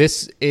think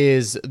this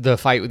is the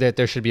fight that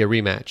there should be a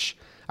rematch.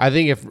 I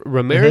think if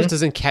Ramirez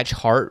doesn't catch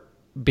Hart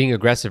being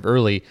aggressive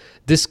early,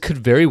 this could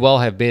very well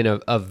have been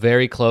a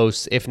very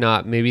close, if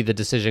not maybe the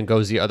decision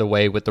goes the other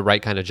way with the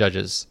right kind of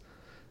judges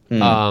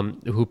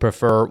who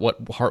prefer what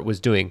Hart was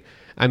doing.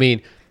 I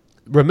mean,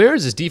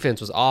 Ramirez's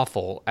defense was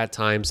awful at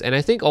times, and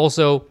I think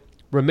also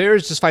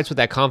Ramirez just fights with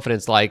that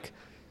confidence, like,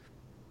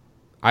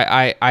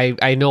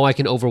 I know I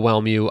can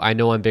overwhelm you. I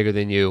know I'm bigger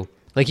than you.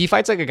 Like, he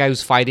fights like a guy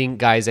who's fighting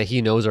guys that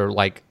he knows are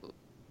like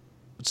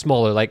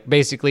smaller, like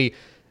basically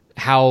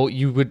how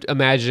you would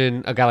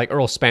imagine a guy like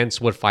Earl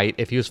Spence would fight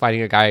if he was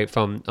fighting a guy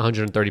from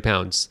 130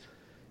 pounds.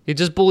 He'd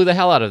just bully the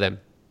hell out of them.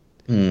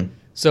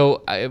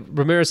 So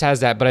Ramirez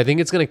has that, but I think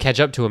it's going to catch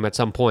up to him at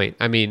some point.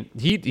 I mean,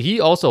 he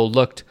also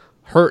looked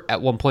hurt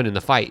at one point in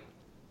the fight.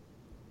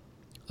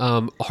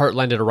 Hart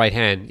landed a right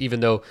hand, even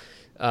though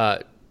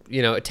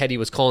Teddy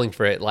was calling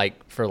for it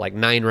for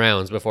 9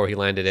 rounds before he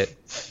landed it.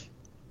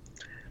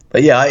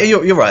 But yeah,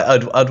 you're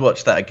right. I'd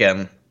watch that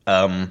again.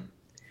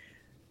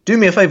 Do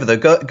me a favor though,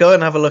 go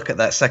and have a look at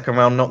that second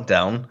round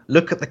knockdown.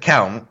 Look at the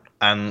count,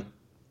 and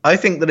I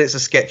think that it's a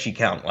sketchy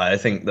count. I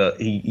think that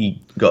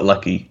he got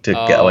lucky to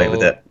get away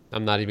with it.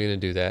 I'm not even going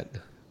to do that.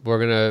 We're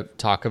going to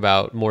talk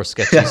about more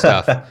sketchy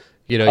stuff.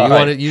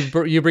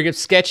 You bring up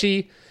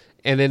sketchy,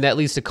 and then that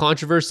leads to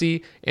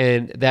controversy,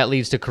 and that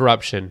leads to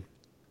corruption.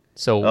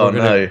 So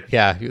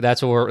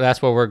that's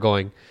where we're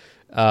going.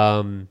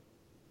 And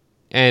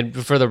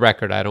for the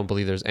record, I don't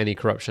believe there's any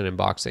corruption in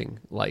boxing.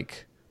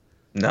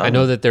 No. I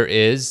know that there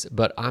is,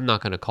 but I'm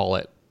not going to call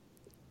it.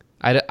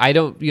 I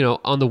don't,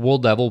 on the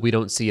world level, we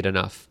don't see it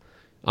enough.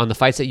 On the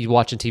fights that you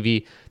watch on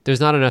TV, there's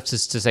not enough to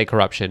say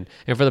corruption.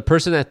 And for the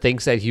person that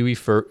thinks that Hughie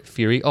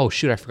Fury, oh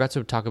shoot, I forgot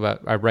to talk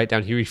about, I write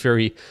down Hughie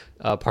Fury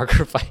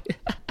Parker fight.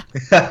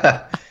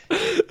 Well,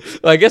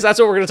 I guess that's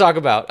what we're going to talk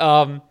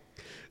about.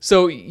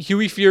 So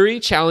Hughie Fury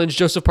challenged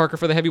Joseph Parker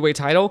for the heavyweight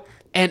title,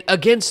 and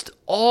against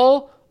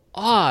all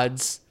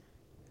odds,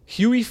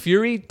 Hughie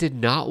Fury did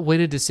not win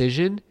a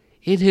decision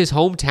in his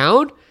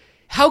hometown.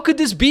 How could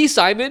this be,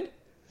 Simon?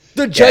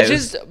 The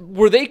judges,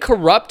 were they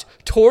corrupt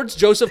towards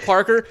Joseph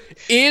Parker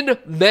in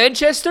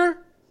Manchester?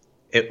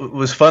 It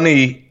was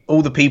funny.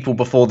 All the people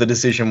before the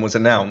decision was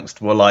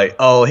announced were like,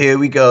 oh, here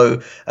we go,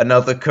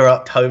 another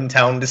corrupt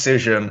hometown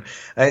decision.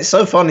 And it's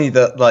so funny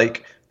that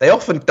they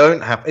often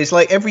don't have. It's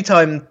like every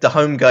time the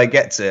home guy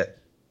gets it,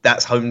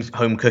 that's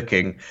home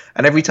cooking.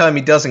 And every time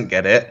he doesn't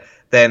get it,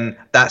 then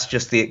that's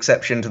just the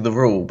exception to the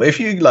rule. But if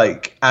you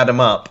add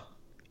them up,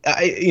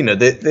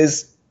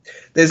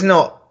 there's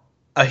not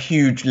a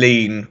huge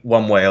lean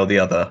one way or the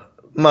other.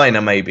 Minor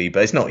maybe,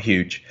 but it's not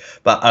huge.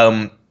 But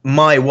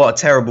what a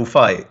terrible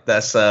fight.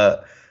 That's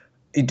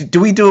do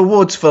we do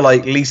awards for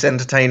least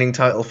entertaining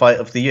title fight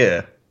of the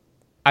year?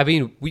 I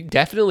mean, we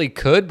definitely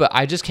could, but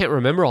I just can't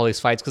remember all these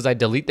fights because I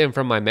delete them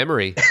from my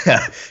memory.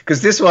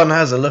 Because this one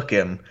has a look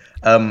in.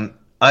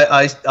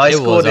 I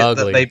scored it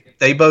that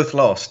they both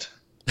lost.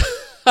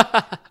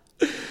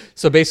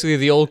 So basically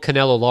the old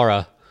Canelo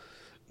Lara.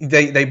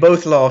 They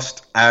both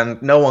lost,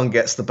 and no one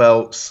gets the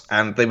belts,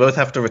 and they both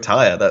have to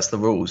retire. That's the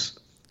rules.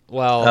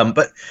 Well,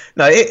 but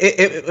no,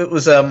 it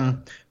was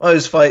one of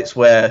those fights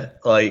where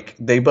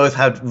they both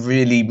had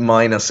really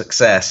minor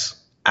success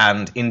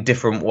and in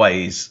different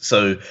ways.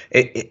 So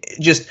it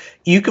just,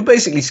 you could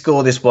basically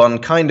score this one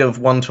kind of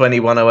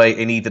 120, 108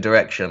 in either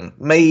direction.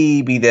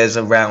 Maybe there's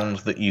a round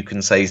that you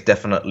can say is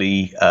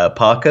definitely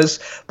Parker's,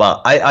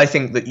 but I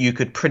think that you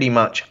could pretty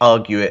much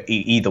argue it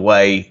either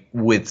way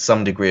with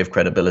some degree of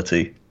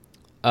credibility.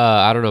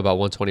 I don't know about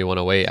 120,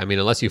 108. I mean,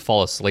 unless you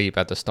fall asleep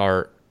at the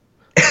start,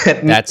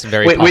 that's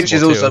very possible, which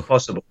is also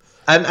possible.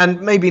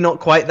 And maybe not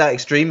quite that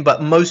extreme,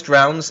 but most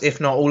rounds, if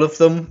not all of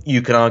them,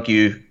 you can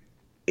argue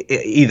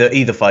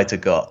either fighter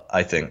got,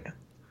 I think.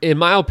 In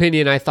my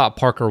opinion, I thought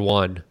Parker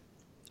won.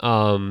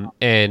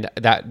 And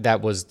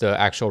that was the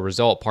actual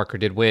result. Parker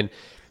did win.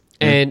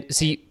 And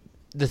see,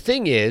 the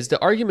thing is, the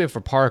argument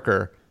for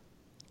Parker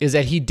is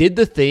that he did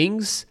the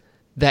things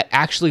that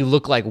actually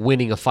look like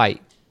winning a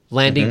fight,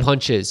 landing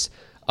punches.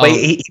 But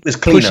he was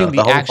cleaner. Pushing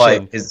The whole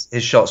action. fight,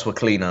 his shots were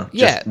cleaner.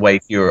 Yeah. Just way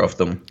fewer of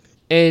them.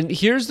 And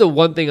here's the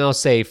one thing I'll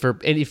say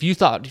and if you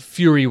thought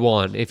Fury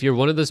won, if you're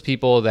one of those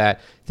people that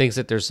thinks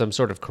that there's some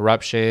sort of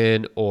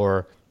corruption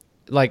or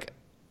like,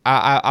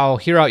 I'll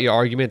hear out your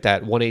argument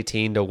that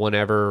 118 to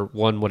whatever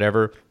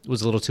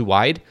was a little too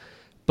wide.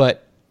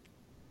 But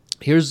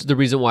here's the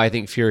reason why I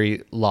think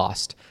Fury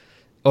lost.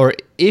 Or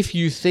if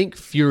you think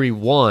Fury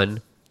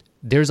won,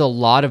 there's a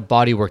lot of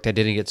body work that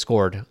didn't get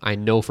scored. I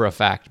know for a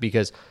fact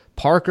because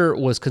Parker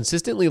was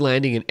consistently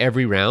landing in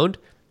every round.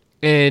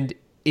 And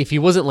if he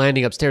wasn't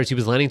landing upstairs, he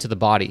was landing to the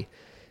body.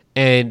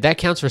 And that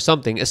counts for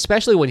something,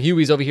 especially when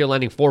Huey's over here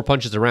landing 4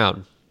 punches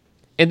around.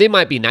 And they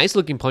might be nice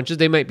looking punches.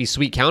 They might be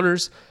sweet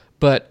counters.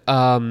 But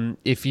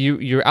if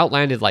you're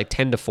outlanded like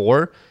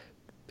 10-4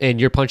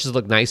 and your punches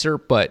look nicer,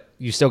 but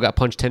you still got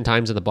punched 10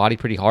 times in the body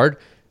pretty hard,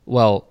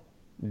 well,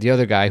 the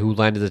other guy who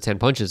landed the 10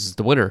 punches is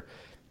the winner.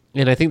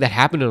 And I think that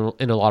happened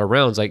in a lot of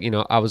rounds. Like,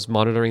 I was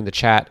monitoring the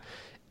chat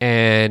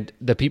and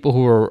the people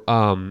who were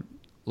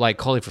like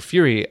calling for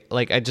Fury,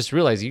 like I just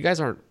realized you guys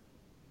aren't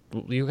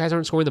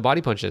scoring the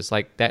body punches.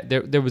 Like that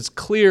there was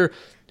clear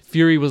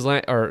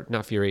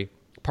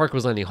Parker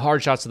was landing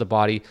hard shots to the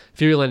body.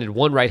 Fury landed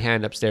one right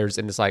hand upstairs,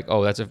 and it's like,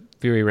 oh, that's a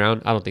Fury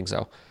round? I don't think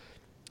so.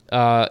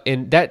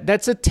 And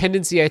that's a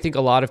tendency I think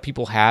a lot of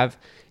people have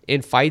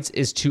in fights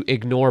is to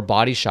ignore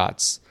body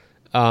shots.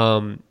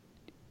 If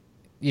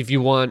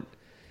you want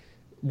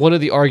one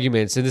of the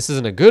arguments, and this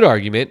isn't a good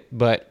argument,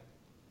 but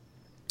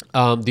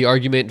the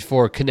argument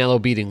for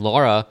Canelo beating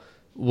Lara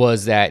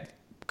was that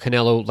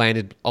Canelo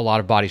landed a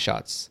lot of body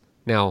shots.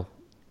 Now,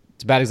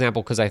 it's a bad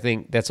example because I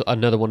think that's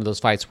another one of those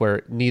fights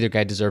where neither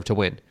guy deserved to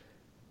win.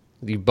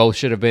 You both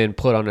should have been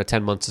put on a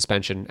 10-month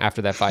suspension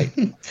after that fight.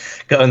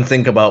 Go and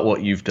think about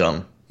what you've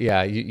done.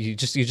 Yeah, you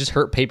just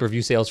hurt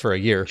pay-per-view sales for a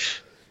year.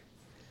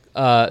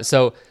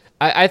 So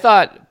I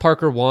thought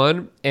Parker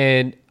won,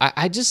 and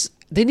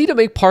they need to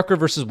make Parker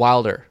versus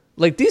Wilder.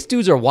 Like, these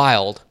dudes are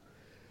wild.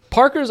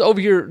 Parker's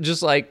over here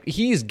just like,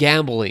 he's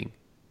gambling.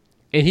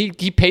 And he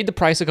paid the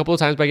price a couple of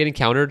times by getting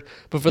countered.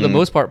 But for the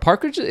most part,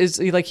 Parker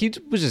he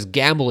was just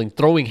gambling,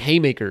 throwing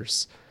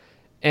haymakers.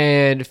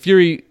 And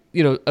Fury,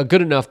 a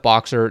good enough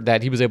boxer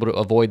that he was able to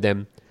avoid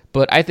them.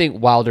 But I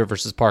think Wilder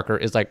versus Parker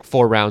is like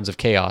 4 rounds of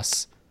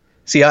chaos.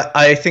 See,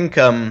 I think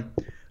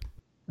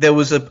there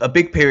was a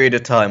big period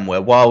of time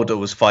where Wilder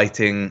was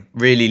fighting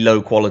really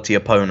low quality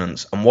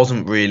opponents and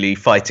wasn't really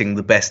fighting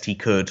the best he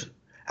could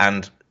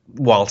and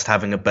whilst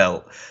having a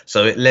belt.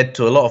 So it led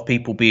to a lot of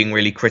people being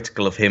really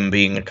critical of him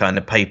being a kind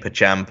of paper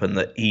champ and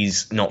that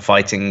he's not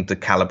fighting the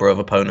caliber of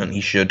opponent he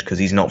should because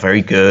he's not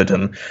very good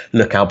and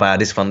look how bad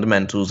his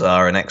fundamentals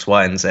are and X,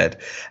 Y, and Z.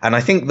 And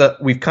I think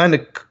that we've kind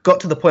of got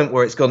to the point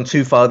where it's gone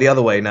too far the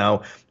other way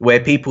now,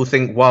 where people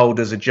think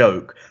Wilder's a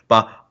joke.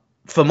 But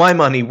for my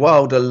money,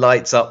 Wilder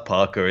lights up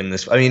Parker in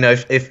this. I mean,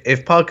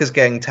 if Parker's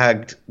getting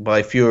tagged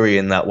by Fury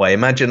in that way,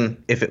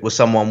 imagine if it was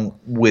someone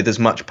with as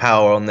much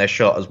power on their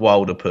shot as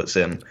Wilder puts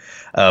in.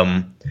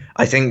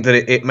 I think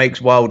that it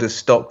makes Wilder's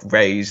stock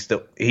raise,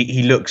 that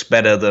he looks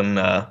better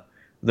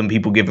than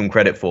people give him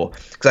credit for.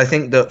 Because I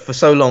think that for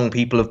so long,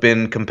 people have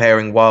been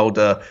comparing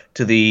Wilder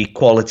to the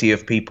quality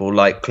of people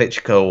like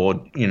Klitschko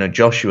or,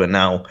 Joshua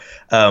now.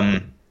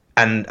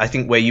 And I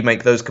think where you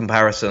make those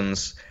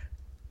comparisons,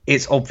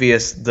 it's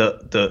obvious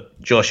that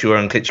Joshua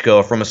and Klitschko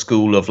are from a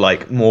school of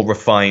like more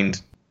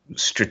refined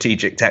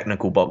strategic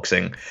technical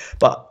boxing.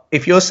 But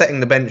if you're setting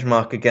the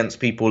benchmark against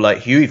people like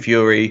Hughie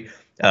Fury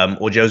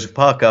or Joseph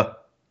Parker,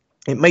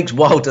 it makes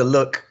Wilder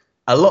look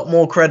a lot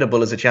more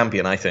credible as a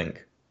champion, I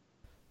think.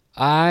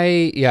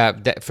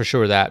 For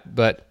sure that.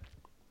 But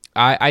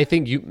I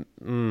think you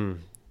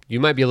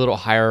might be a little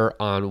higher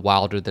on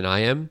Wilder than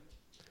I am.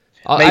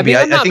 Maybe.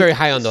 I'm not very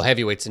high on the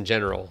heavyweights in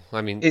general.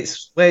 I mean,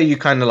 it's where you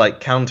kind of like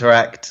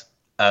counteract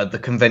the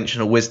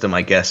conventional wisdom,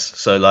 I guess.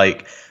 So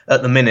like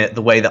at the minute,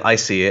 the way that I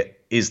see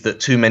it is that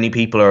too many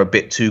people are a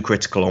bit too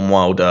critical on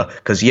Wilder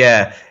because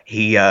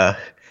he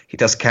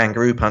does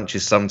kangaroo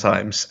punches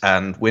sometimes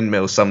and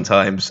windmills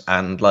sometimes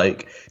and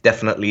like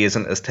definitely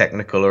isn't as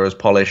technical or as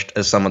polished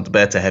as some of the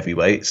better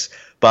heavyweights,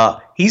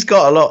 but he's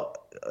got a lot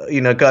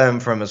going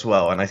for him as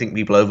well, and I think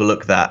people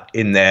overlook that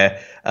in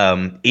their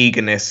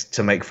eagerness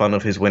to make fun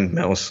of his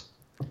windmills.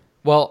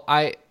 Well,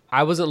 I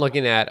wasn't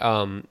looking at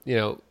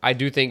I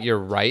do think you're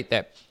right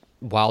that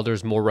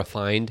Wilder's more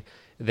refined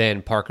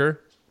than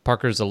Parker.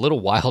 Parker's a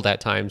little wild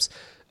at times,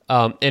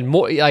 and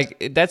more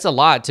like that's a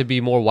lot to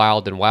be more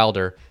wild than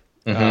Wilder.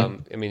 I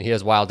mean, he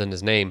has wild in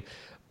his name,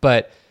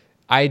 but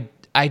I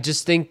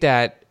just think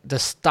that the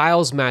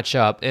styles match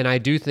up, and I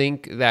do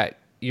think that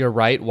you're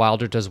right.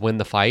 Wilder does win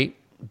the fight.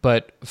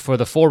 But for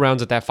the 4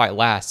 rounds that fight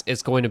lasts,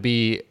 it's going to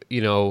be,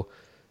 you're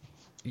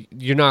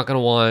not going to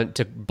want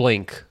to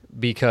blink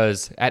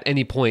because at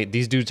any point,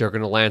 these dudes are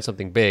going to land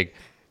something big.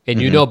 And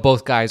you know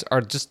both guys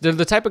are just, they're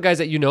the type of guys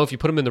that, if you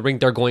put them in the ring,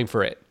 they're going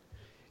for it.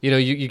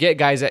 You get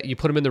guys that you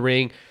put them in the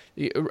ring.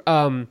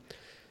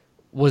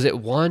 Was it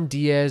Juan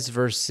Diaz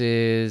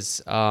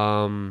versus...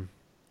 Juan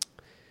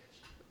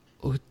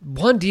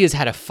Diaz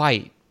had a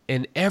fight,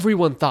 and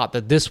everyone thought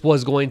that this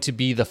was going to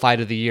be the fight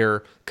of the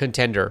year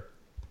contender.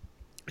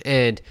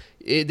 And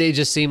they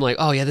just seemed like,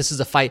 oh yeah, this is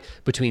a fight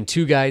between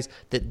two guys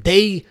that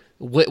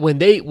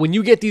when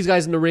you get these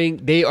guys in the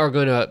ring, they are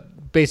going to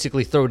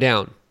basically throw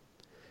down.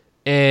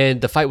 And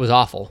the fight was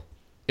awful.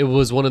 It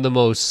was one of the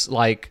most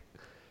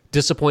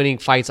disappointing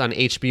fights on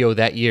HBO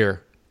that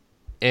year.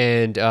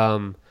 And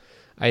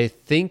I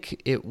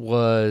think it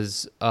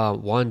was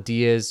Juan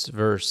Diaz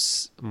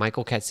versus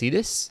Michael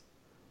Katsidis.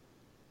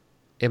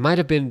 It might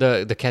have been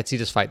the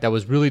Katsidis fight. That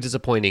was really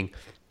disappointing,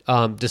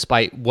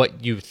 despite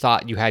what you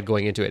thought you had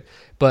going into it.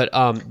 But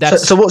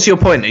that's... So what's your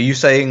point? Are you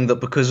saying that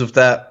because of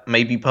that,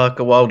 maybe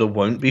Parker Wilder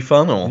won't be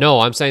fun? Or no,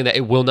 I'm saying that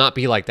it will not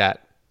be like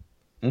that.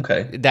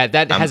 Okay.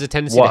 That has a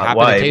tendency to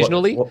happen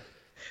occasionally.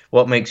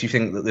 What makes you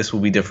think that this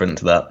will be different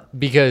to that?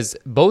 Because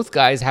both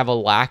guys have a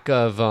lack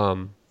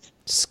of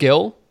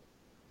skill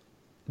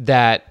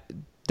that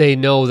they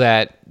know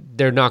that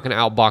they're not going to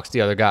outbox the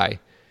other guy.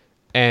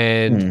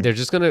 And they're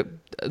just going to...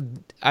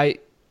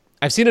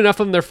 I've seen enough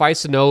of their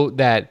fights to know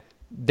that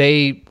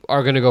they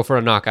are going to go for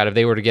a knockout if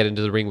they were to get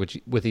into the ring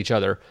with each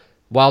other.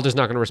 Wilder's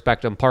not going to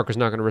respect them. Parker's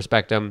not going to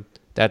respect them.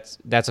 That's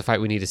a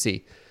fight we need to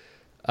see.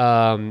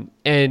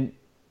 And...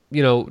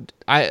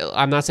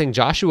 I'm not saying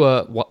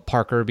Joshua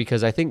Parker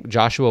because I think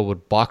Joshua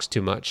would box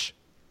too much.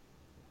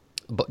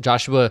 But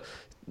Joshua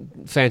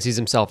fancies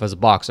himself as a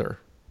boxer,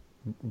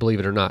 believe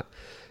it or not.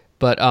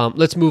 But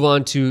let's move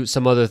on to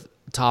some other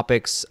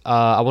topics.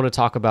 I want to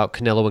talk about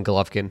Canelo and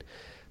Golovkin.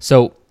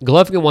 So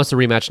Golovkin wants to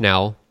rematch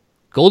now.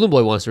 Golden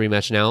Boy wants to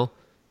rematch now.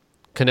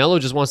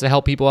 Canelo just wants to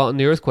help people out in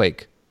the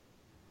earthquake.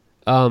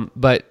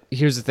 But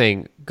here's the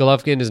thing.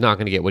 Golovkin is not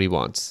going to get what he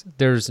wants.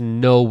 There's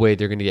no way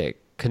they're going to get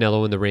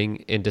Canelo in the ring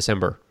in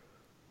December.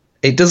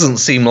 It doesn't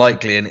seem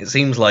likely, and it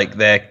seems like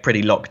they're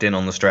pretty locked in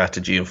on the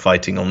strategy of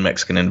fighting on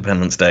Mexican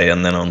Independence Day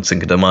and then on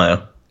Cinco de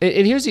Mayo.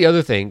 And here's the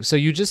other thing. So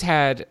you just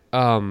had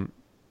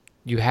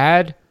you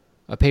had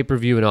a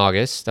pay-per-view in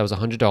August that was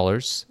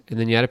 $100, and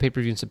then you had a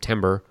pay-per-view in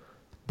September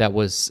that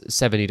was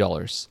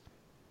 $70.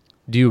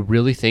 Do you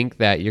really think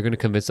that you're going to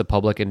convince the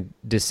public in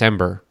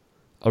December,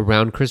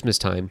 around Christmas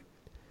time,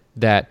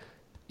 that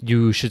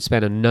you should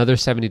spend another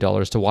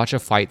 $70 to watch a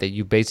fight that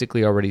you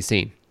basically already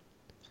seen?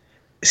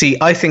 See,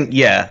 I think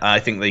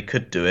they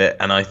could do it,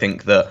 and I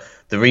think that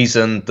the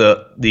reason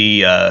that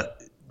the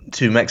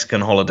two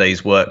Mexican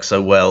holidays work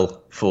so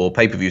well for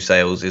pay-per-view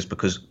sales is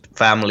because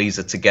families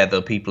are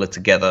together, people are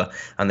together,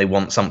 and they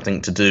want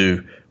something to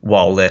do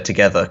while they're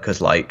together.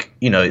 Because,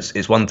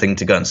 it's one thing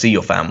to go and see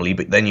your family,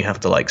 but then you have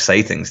to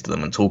say things to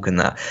them and talk in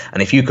that.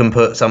 And if you can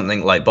put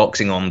something like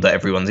boxing on that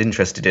everyone's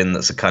interested in,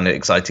 that's a kind of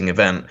exciting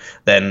event,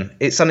 then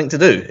it's something to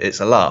do. It's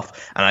a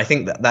laugh. And I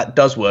think that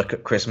does work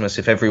at Christmas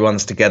if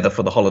everyone's together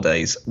for the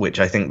holidays, which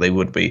I think they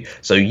would be.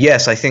 So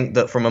yes, I think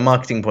that from a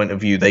marketing point of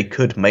view, they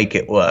could make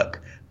it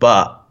work.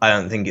 But I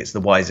don't think it's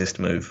the wisest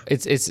move.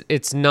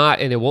 It's not,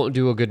 and it won't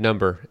do a good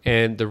number.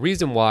 And the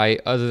reason why,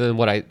 other than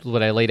what I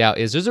laid out,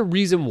 is there's a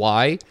reason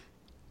why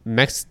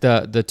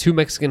the two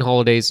Mexican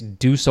holidays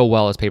do so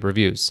well as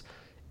pay-per-views,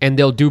 and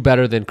they'll do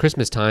better than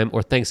Christmas time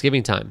or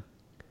Thanksgiving time,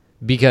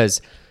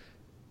 because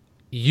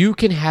you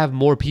can have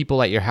more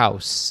people at your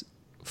house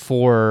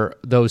for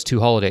those two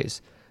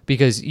holidays,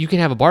 because you can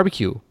have a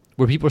barbecue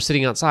where people are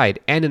sitting outside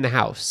and in the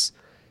house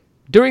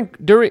during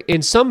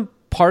in some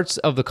parts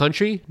of the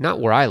country, not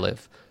where I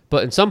live,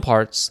 but in some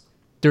parts,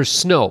 there's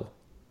snow.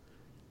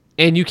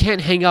 And you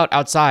can't hang out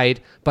outside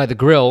by the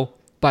grill,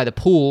 by the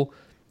pool,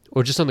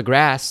 or just on the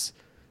grass,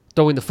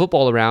 throwing the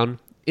football around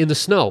in the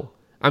snow.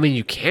 I mean,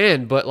 you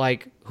can, but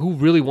who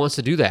really wants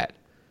to do that?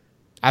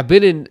 I've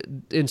been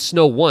in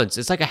snow once.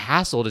 It's like a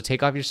hassle to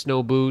take off your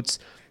snow boots,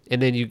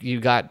 and then you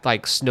got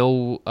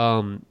snow,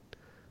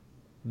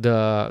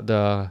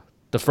 the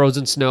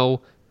frozen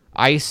snow,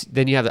 ice,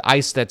 then you have the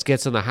ice that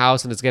gets in the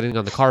house and it's getting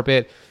on the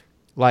carpet.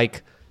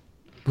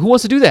 Who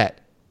wants to do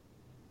that?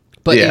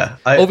 But yeah,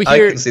 over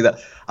here, I can see that.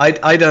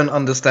 I don't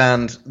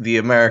understand the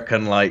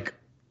American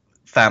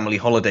family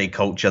holiday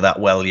culture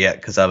that well yet,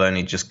 because I've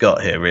only just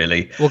got here,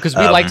 really. Well, because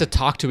we like to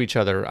talk to each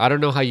other. I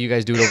don't know how you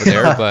guys do it over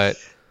there, but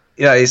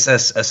yeah, it's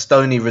a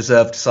stony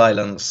reserved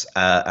silence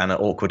and an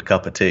awkward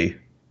cup of tea.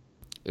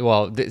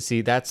 Well,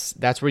 see, that's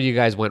where you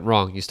guys went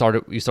wrong. You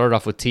started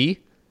off with tea.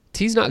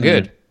 Tea's not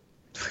good.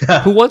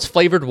 Who wants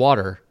flavored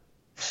water?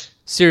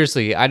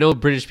 Seriously, I know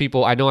British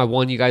people. I know I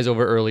won you guys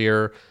over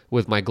earlier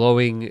with my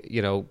glowing,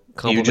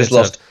 compliments. You just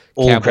lost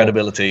all Campbell.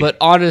 Credibility. But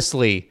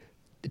honestly,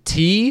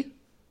 tea,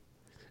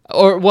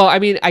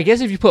 I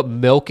guess if you put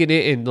milk in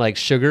it and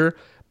sugar,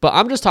 but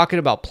I'm just talking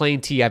about plain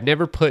tea. I've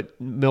never put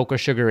milk or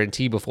sugar in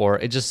tea before.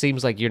 It just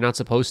seems like you're not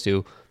supposed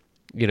to.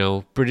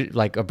 A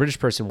British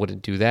person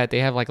wouldn't do that. They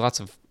have lots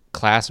of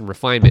class and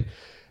refinement.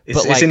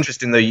 It's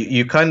interesting though.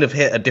 You kind of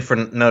hit a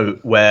different note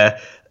where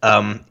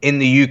in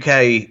the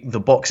UK, the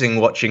boxing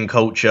watching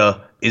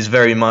culture is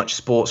very much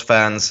sports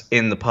fans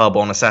in the pub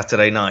on a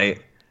Saturday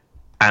night,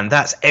 and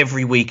that's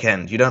every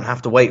weekend. You don't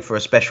have to wait for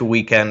a special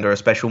weekend or a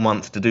special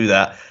month to do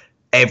that.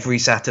 Every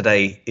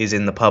Saturday is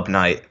in the pub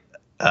night.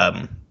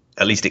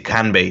 At least it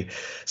can be.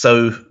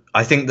 So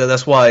I think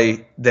that's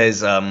why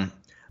there's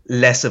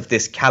less of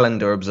this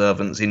calendar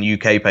observance in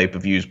UK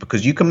pay-per-views,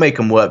 because you can make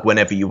them work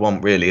whenever you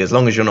want, really. As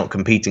long as you're not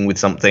competing with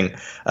something,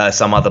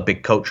 some other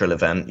big cultural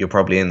event, you're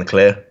probably in the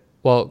clear.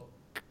 Well,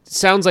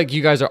 sounds like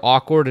you guys are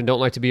awkward and don't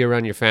like to be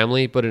around your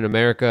family, but in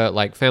America,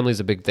 like, family's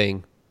a big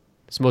thing.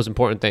 It's the most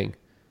important thing.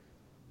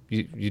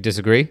 You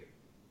disagree?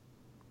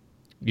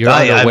 You're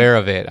unaware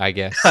of it, I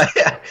guess.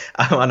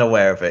 I'm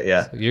unaware of it,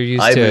 yeah. So you're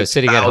used to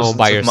sitting at home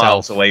by yourself.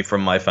 Miles away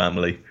from my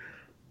family.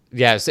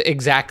 Yes,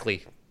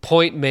 exactly.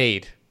 Point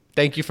made.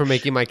 Thank you for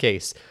making my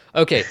case.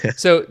 Okay,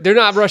 so they're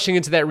not rushing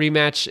into that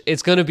rematch.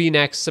 It's going to be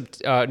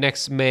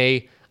next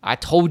May. I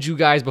told you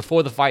guys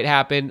before the fight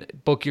happened,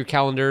 book your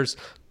calendars,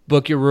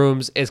 book your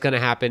rooms. It's going to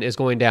happen. It's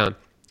going down.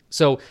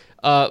 So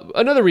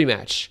another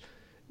rematch.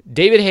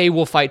 David Haye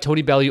will fight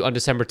Tony Bellew on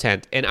December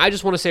 10th. And I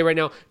just want to say right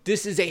now,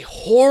 this is a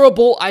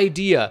horrible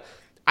idea.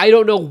 I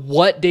don't know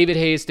what David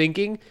Haye is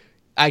thinking.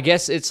 I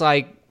guess it's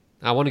like,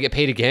 I want to get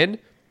paid again.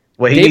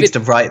 Well, he needs to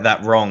right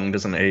that wrong,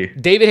 doesn't he?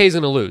 David Haye's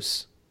going to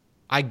lose.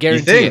 I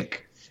guarantee you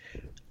think?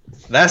 It.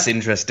 That's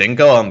interesting.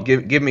 Go on.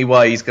 Give me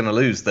why he's going to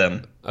lose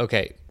then.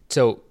 Okay.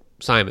 So,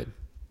 Simon,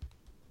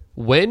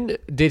 when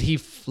did he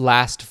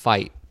last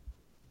fight?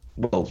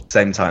 Well,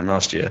 same time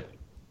last year.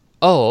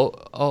 Oh,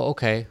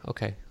 okay.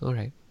 All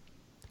right.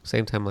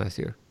 Same time last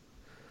year.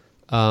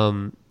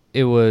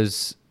 It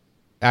was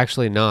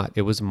actually not.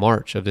 It was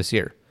March of this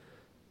year.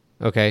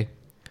 Okay.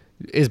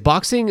 Is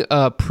boxing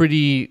a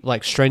pretty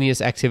like strenuous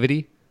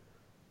activity?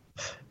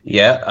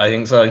 Yeah, I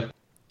think so.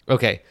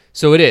 Okay.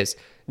 So it is.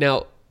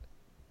 Now,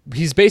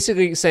 he's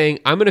basically saying,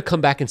 I'm going to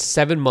come back in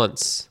 7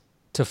 months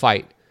to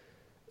fight.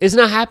 It's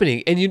not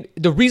happening. And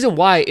the reason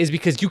why is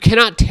because you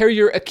cannot tear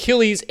your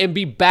Achilles and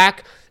be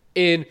back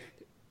in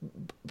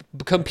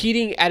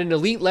competing at an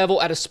elite level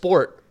at a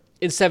sport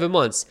in 7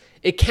 months.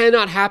 It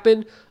cannot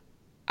happen.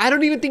 I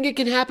don't even think it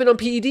can happen on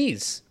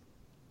PEDs.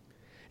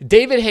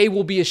 David Haye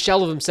will be a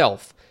shell of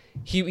himself.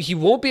 He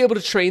won't be able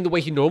to train the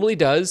way he normally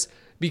does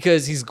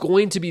because he's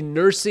going to be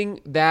nursing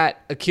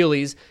that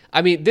Achilles.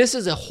 I mean, this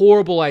is a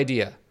horrible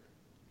idea.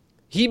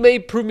 He may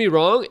prove me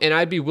wrong, and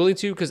I'd be willing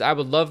to because I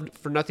would love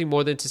for nothing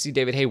more than to see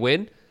David Haye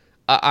win.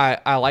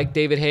 I like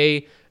David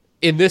Haye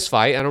in this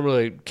fight. I don't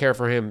really care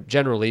for him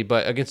generally,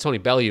 but against Tony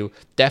Bellew,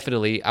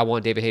 definitely I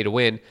want David Haye to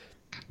win.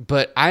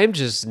 But I'm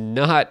just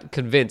not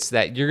convinced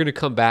that you're going to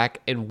come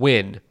back and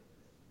win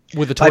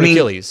with the torn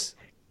Achilles.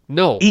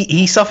 No.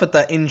 He suffered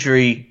that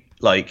injury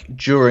like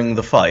during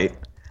the fight,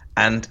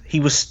 and he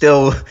was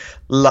still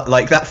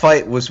like that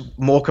fight was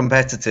more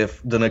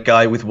competitive than a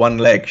guy with one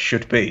leg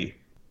should be.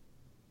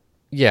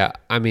 Yeah,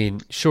 I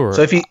mean, sure.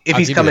 So if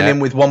he's coming in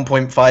with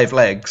 1.5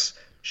 legs,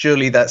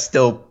 surely that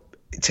still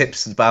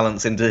tips the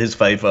balance into his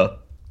favor.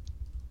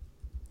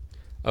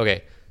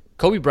 Okay.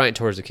 Kobe Bryant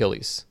tore his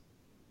Achilles.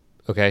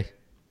 Okay.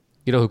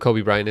 You know who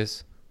Kobe Bryant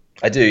is?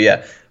 I do,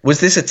 yeah. Was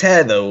this a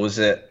tear, though, or was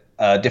it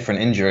a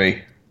different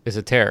injury? It's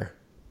a tear.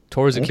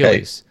 Tore his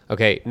Achilles.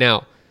 Okay,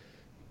 now,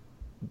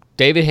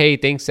 David Haye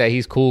thinks that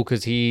he's cool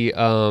because he,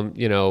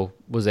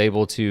 was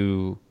able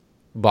to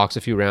box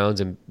a few rounds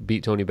and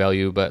beat Tony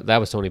Bellew, but that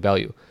was Tony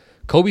Bellew.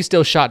 Kobe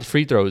still shot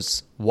free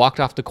throws, walked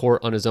off the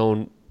court on his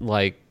own,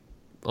 all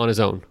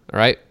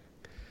right?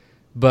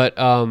 But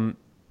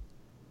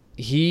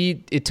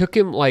it took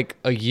him like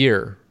a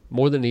year,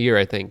 more than a year,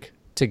 I think,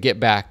 to get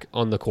back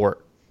on the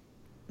court.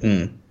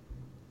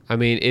 I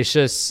mean, it's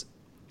just,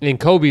 and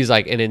Kobe's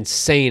like an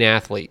insane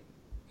athlete,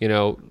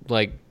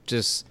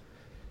 just,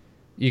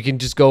 you can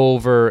just go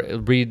over,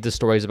 read the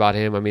stories about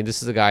him. I mean,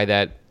 this is a guy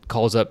that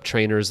calls up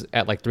trainers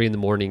at like 3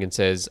 a.m. and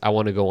says, I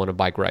want to go on a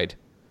bike ride.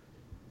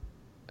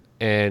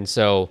 And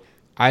so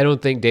I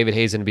don't think David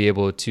Haye's going to be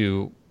able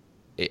to,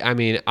 I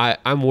mean,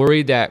 I'm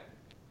worried that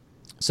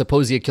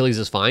suppose the Achilles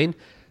is fine.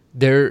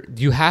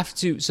 You have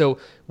to, so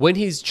when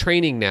he's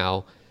training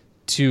now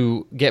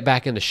to get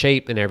back into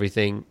shape and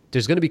everything,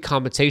 there's going to be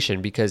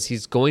compensation because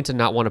he's going to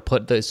not want to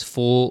put this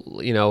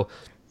full,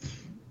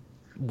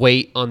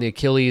 weight on the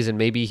Achilles, and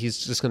maybe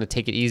he's just going to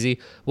take it easy.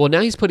 Well, now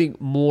he's putting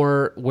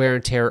more wear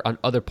and tear on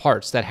other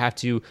parts that have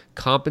to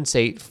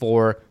compensate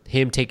for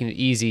him taking it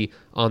easy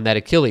on that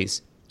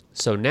Achilles.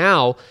 So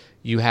now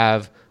you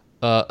have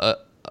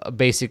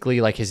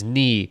basically like his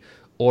knee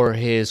or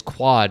his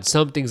quad,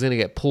 something's going to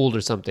get pulled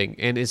or something.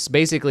 And it's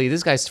basically,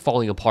 this guy's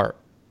falling apart.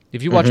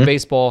 If you watch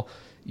baseball,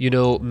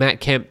 Matt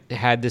Kemp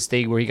had this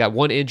thing where he got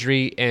one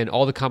injury and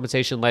all the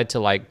compensation led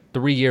to like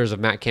 3 years of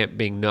Matt Kemp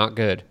being not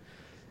good.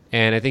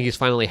 And I think he's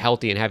finally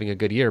healthy and having a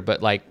good year.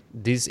 But like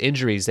these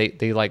injuries,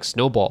 they like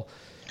snowball.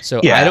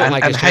 So yeah, I don't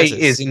like his chances.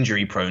 Haye is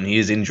injury prone. He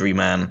is injury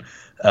man.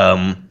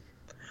 But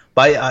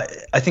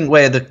I think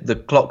where the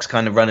clock's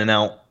kind of running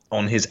out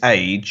on his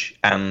age,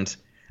 and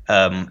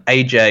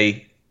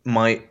AJ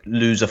might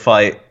lose a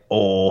fight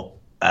or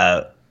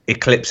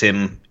eclipse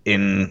him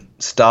in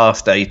star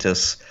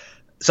status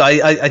So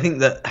I think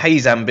that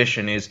Hayes'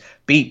 ambition is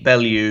beat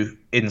Bellew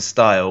in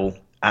style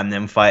and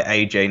then fight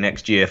AJ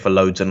next year for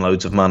loads and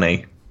loads of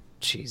money.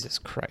 Jesus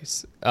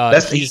Christ.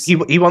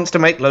 He wants to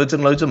make loads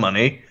and loads of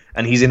money,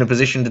 and he's in a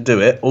position to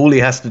do it. All he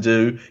has to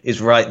do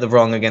is right the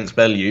wrong against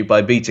Bellew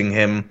by beating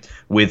him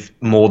with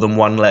more than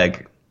one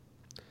leg,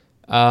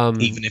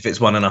 even if it's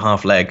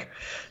 1.5 leg.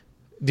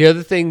 The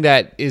other thing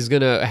that is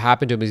going to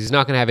happen to him is he's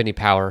not going to have any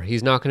power.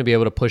 He's not going to be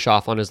able to push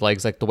off on his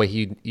legs like the way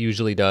he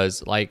usually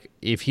does. Like,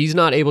 if he's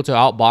not able to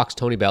outbox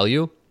Tony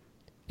Bellew,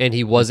 and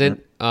he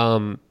wasn't,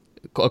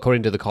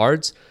 according to the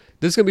cards,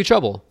 this is going to be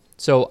trouble.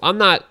 So I'm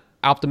not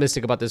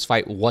optimistic about this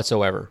fight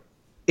whatsoever.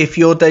 If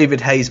you're David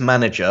Hayes'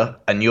 manager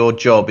and your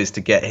job is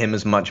to get him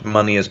as much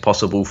money as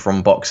possible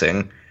from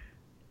boxing,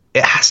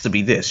 it has to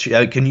be this.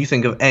 Can you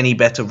think of any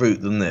better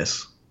route than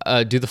this?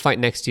 Do the fight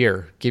next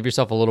year. Give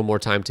yourself a little more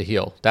time to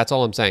heal. That's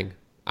all I'm saying.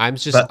 I'm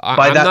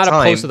not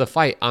opposed to the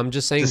fight. I'm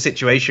just saying the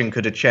situation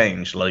could have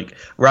changed. Like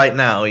right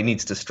now, he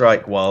needs to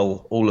strike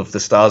while all of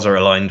the stars are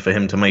aligned for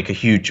him to make a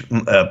huge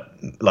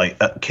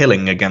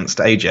killing against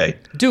AJ.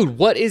 Dude,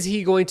 what is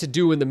he going to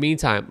do in the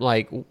meantime?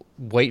 Like,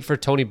 wait for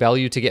Tony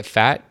Bellew to get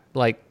fat?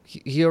 Like,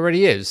 he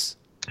already is.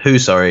 Who?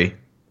 Sorry.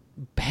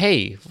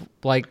 Hey,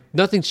 like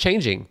nothing's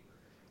changing.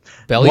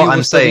 Bellew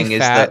will still be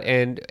fat,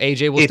 and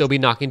AJ will still be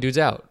knocking dudes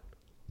out.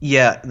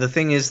 Yeah, the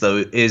thing is,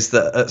 though, is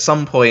that at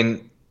some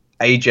point,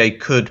 AJ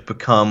could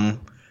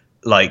become,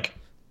 like,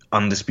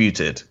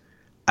 undisputed.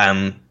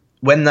 And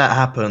when that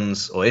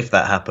happens, or if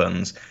that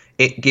happens,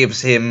 it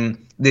gives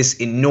him this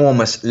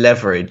enormous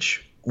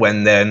leverage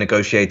when they're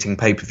negotiating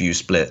pay-per-view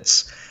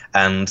splits.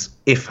 And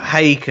if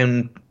Hay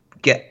can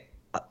get...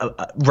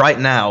 right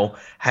now,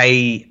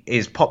 Hay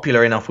is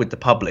popular enough with the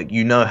public.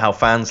 You know how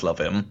fans love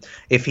him.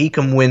 If he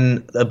can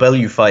win a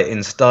Bellew fight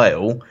in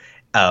style...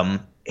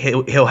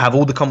 He'll have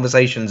all the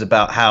conversations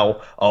about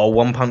how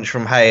one punch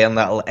from Hay and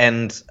that'll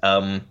end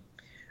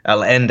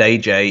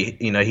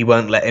AJ. You know, he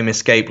won't let him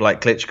escape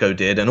like Klitschko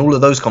did, and all of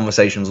those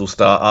conversations will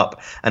start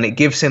up, and it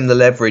gives him the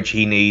leverage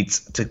he needs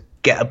to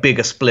get a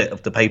bigger split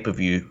of the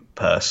pay-per-view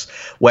purse.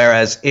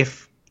 Whereas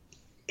if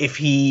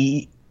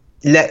he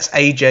lets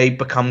AJ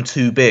become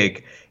too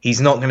big, he's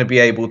not going to be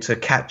able to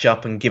catch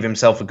up and give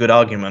himself a good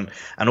argument.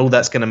 And all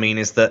that's going to mean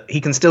is that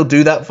he can still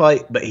do that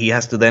fight, but he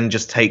has to then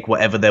just take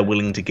whatever they're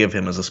willing to give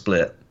him as a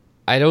split.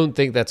 I don't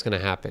think that's going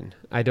to happen.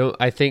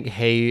 I think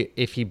Hay,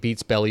 if he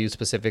beats Bellew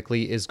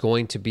specifically, is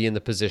going to be in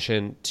the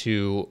position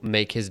to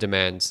make his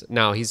demands.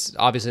 Now, he's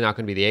obviously not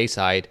going to be the A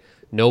side.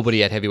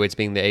 Nobody at heavyweight's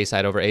being the A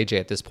side over AJ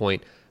at this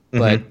point.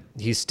 But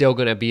he's still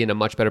going to be in a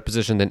much better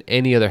position than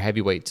any other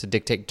heavyweight to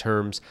dictate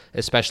terms,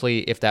 especially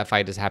if that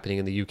fight is happening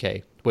in the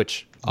UK,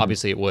 which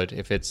obviously it would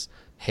if it's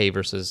Hay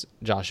versus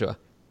Joshua.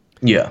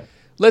 Yeah.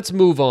 Let's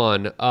move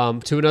on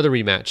to another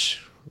rematch.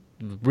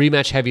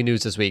 Rematch heavy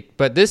news this week.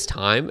 But this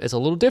time it's a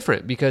little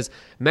different because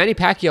Manny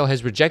Pacquiao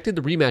has rejected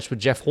the rematch with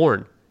Jeff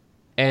Horn.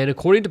 And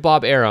according to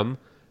Bob Arum,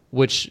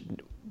 which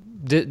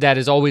that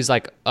is always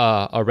like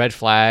a red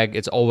flag,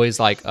 it's always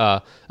like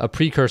a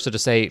precursor to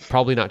say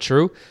probably not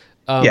true.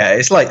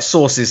 It's like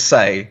sources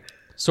say.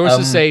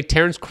 Sources say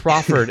Terence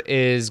Crawford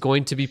is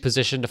going to be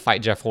positioned to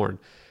fight Jeff Horn.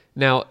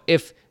 Now,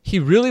 if he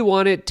really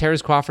wanted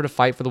Terence Crawford to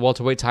fight for the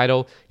welterweight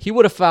title, he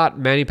would have fought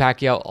Manny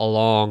Pacquiao a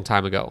long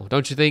time ago,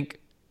 don't you think?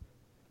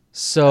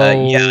 So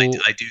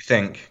I do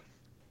think.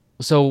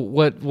 So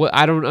what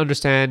I don't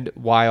understand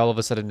why all of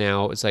a sudden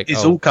now it's like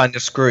it's all kind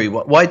of screwy.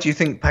 Why do you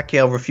think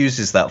Pacquiao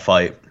refuses that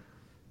fight?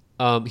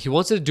 He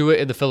wants to do it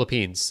in the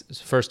Philippines,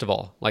 first of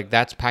all. Like,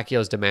 that's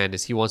Pacquiao's demand,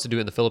 is he wants to do it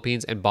in the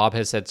Philippines, and Bob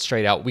has said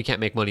straight out, we can't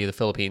make money in the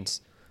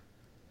Philippines.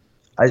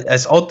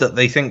 It's odd that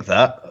they think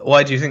that.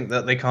 Why do you think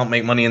that they can't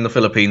make money in the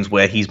Philippines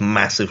where he's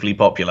massively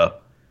popular?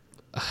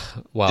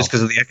 Well, just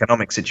because of the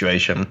economic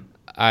situation.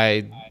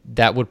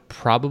 That would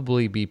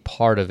probably be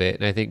part of it,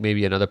 and I think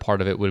maybe another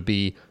part of it would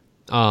be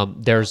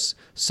there's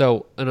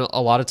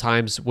a lot of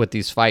times with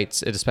these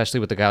fights, especially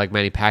with a guy like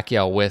Manny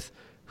Pacquiao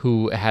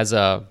who has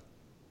a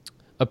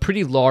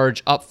pretty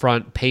large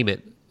upfront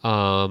payment.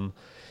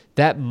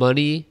 That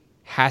money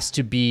has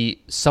to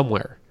be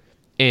somewhere.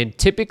 And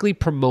typically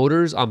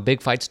promoters on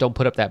big fights don't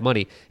put up that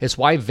money. It's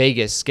why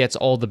Vegas gets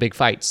all the big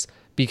fights,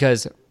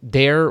 because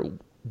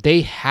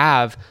they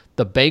have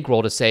the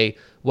bankroll to say,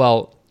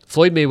 well,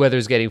 Floyd Mayweather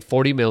is getting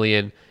 $40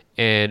 million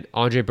and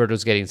Andre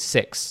Berto's getting $6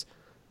 million.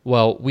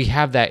 Well, we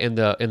have that in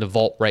the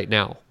vault right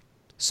now.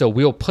 So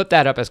we'll put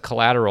that up as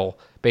collateral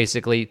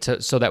basically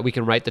so that we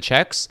can write the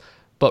checks,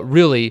 but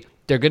really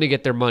they're going to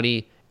get their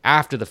money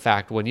after the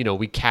fact when,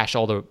 we cash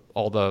all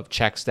the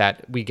checks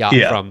that we got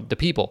from the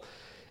people.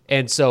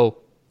 And so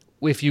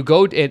if you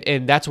go,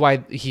 and that's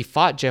why he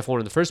fought Jeff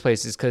Horn in the first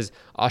place, is because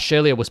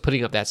Australia was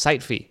putting up that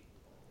site fee.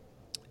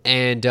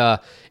 And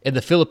in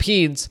the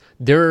Philippines,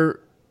 they're,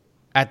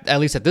 at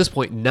least at this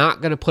point,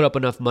 not going to put up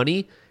enough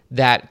money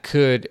that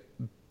could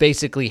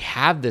basically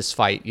have this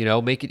fight,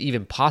 make it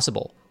even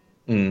possible.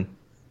 Mm.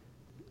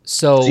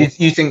 So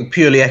you think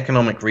purely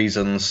economic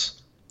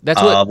reasons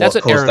that's what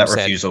caused Arum that said.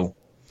 refusal?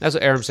 That's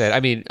what Arum said.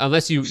 I mean,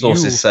 unless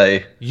sources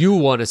say you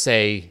want to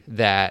say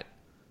that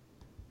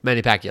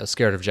Manny Pacquiao's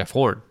scared of Jeff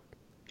Horn.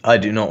 I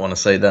do not want to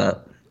say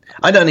that.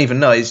 I don't even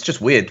know. It's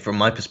just weird from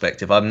my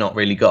perspective. I've not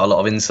really got a lot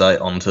of insight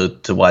onto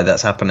why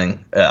that's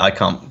happening. I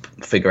can't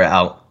figure it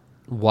out.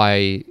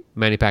 Why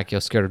Manny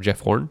Pacquiao's scared of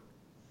Jeff Horn?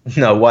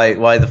 No,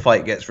 why the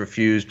fight gets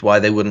refused, why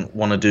they wouldn't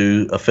want to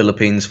do a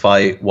Philippines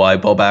fight, why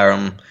Bob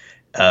Arum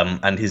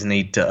and his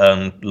need to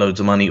earn loads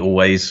of money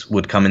always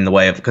would come in the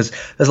way of, because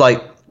there's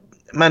like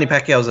Manny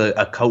Pacquiao's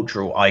a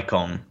cultural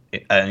icon.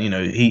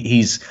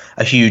 He's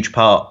a huge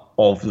part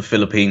of the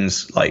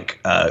Philippines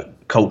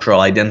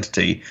cultural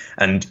identity,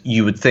 and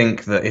you would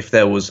think that if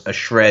there was a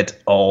shred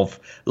of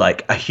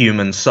like a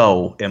human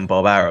soul in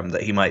Bob Arum,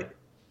 that he might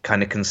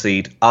kind of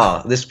concede,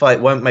 this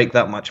fight won't make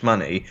that much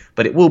money,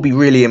 but it will be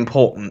really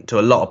important to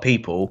a lot of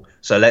people,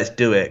 so let's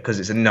do it because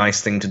it's a nice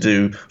thing to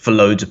do for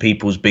loads of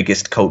people's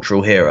biggest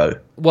cultural hero.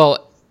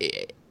 Well,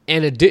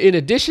 and in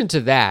addition to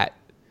that,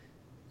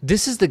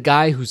 this is the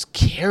guy who's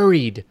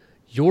carried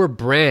your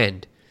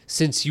brand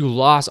since you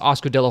lost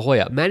Oscar De La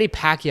Hoya. Manny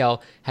Pacquiao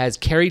has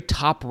carried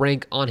Top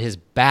Rank on his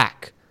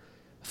back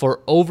for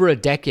over a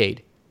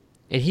decade,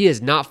 and he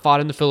has not fought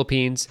in the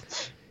Philippines.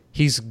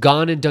 He's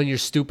gone and done your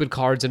stupid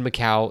cards in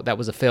Macau. That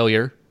was a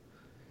failure.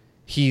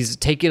 He's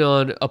taken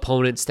on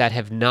opponents that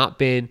have not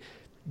been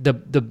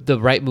the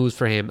right moves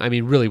for him. I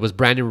mean, really, was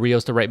Brandon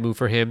Rios the right move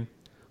for him?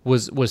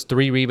 Was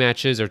 3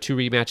 rematches or 2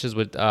 rematches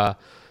with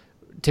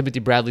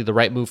Timothy Bradley the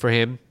right move for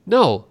him?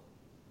 No.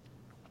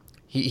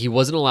 He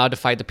wasn't allowed to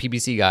fight the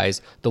PBC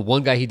guys. The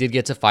one guy he did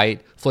get to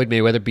fight, Floyd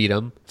Mayweather, beat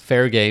him.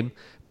 Fair game.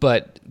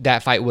 But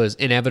that fight was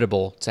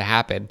inevitable to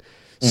happen.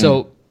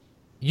 So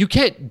you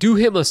can't do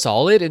him a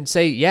solid and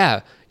say,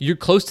 yeah, you're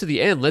close to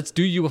the end. Let's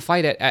do you a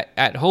fight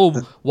at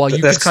home while you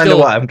That's kind of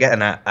what I'm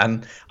getting at.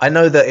 And I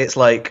know that it's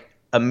like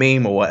a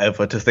meme or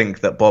whatever to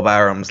think that Bob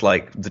Arum's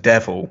like the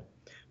devil.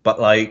 But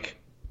like,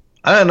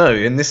 I don't know.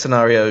 In this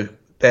scenario,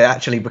 there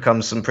actually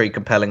becomes some pretty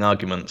compelling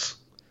arguments.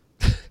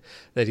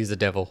 That he's the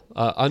devil.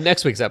 On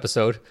next week's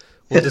episode,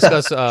 we'll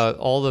discuss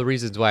all the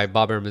reasons why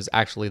Bob Arum is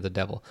actually the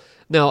devil.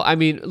 No, I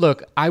mean,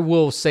 look, I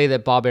will say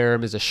that Bob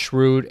Arum is a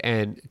shrewd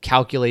and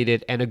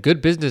calculated and a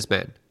good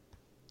businessman.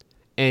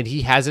 And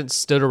he hasn't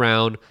stood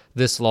around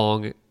this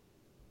long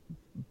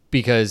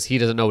because he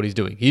doesn't know what he's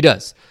doing. He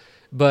does.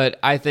 But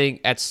I think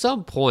at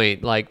some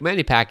point, like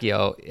Manny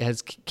Pacquiao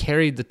has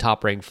carried the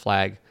Top Rank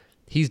flag.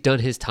 He's done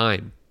his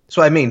time.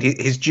 So I mean,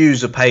 his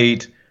dues are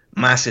paid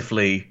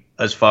massively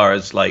as far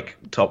as like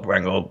Top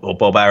Rank or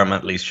Bob Arum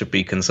at least should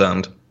be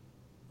concerned.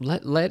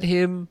 Let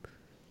him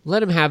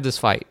have this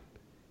fight.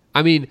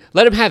 I mean,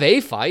 let him have a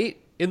fight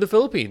in the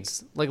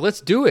Philippines. Like, let's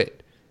do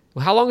it.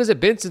 How long has it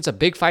been since a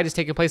big fight has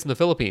taken place in the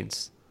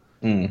Philippines?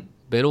 Been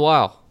a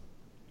while.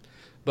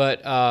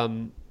 But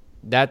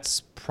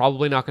that's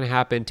probably not going to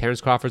happen.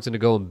 Terrence Crawford's going to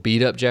go and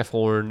beat up Jeff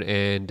Horn,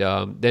 and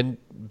then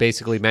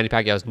basically Manny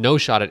Pacquiao has no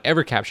shot at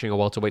ever capturing a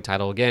welterweight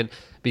title again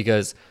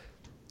because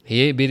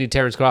he ain't beating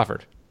Terrence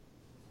Crawford.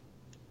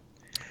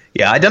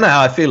 Yeah, I don't know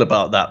how I feel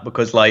about that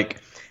because, like,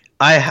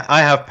 I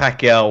have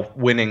Pacquiao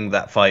winning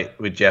that fight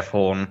with Jeff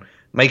Horn,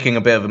 making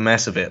a bit of a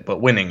mess of it,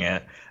 but winning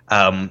it.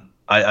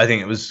 I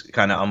think it was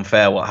kind of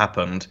unfair what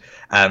happened.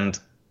 And,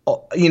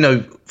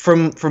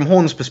 from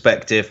Horn's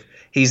perspective,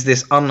 he's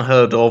this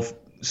unheard of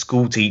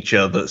school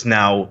teacher that's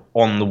now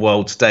on the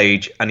world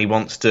stage, and he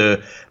wants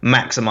to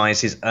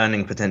maximize his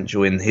earning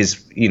potential in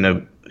his,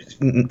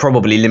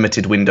 probably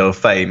limited window of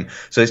fame.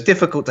 So it's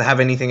difficult to have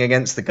anything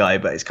against the guy,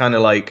 but it's kind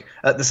of like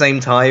at the same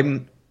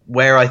time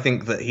where I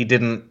think that he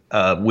didn't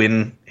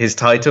win his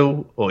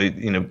title or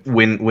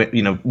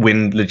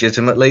win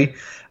legitimately.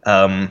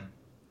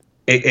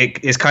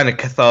 It is kind of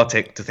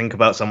cathartic to think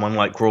about someone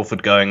like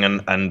Crawford going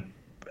and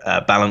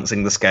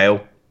balancing the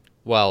scale.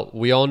 Well,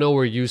 we all know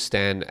where you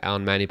stand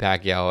on Manny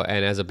Pacquiao,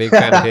 and as a big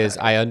fan of his,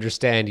 I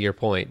understand your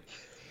point.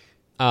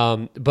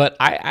 But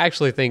I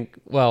actually think,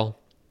 well,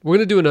 we're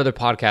going to do another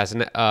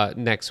podcast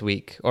next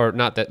week, or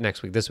not that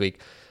next week, this week.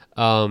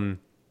 And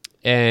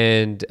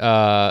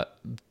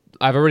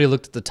I've already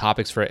looked at the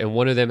topics for it, and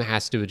one of them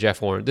has to do with Jeff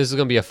Horn. This is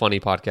going to be a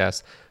funny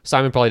podcast.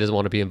 Simon probably doesn't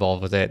want to be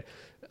involved with it.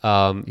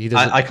 He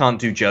doesn't. I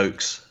can't do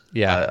jokes.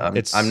 Yeah,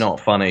 I'm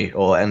not funny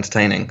or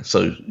entertaining,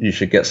 so you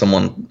should get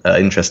someone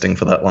interesting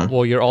for that one.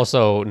 Well, you're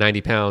also 90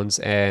 pounds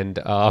and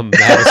have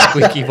a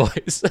squeaky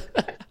voice.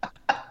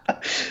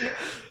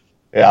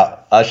 Yeah,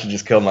 I should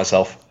just kill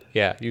myself.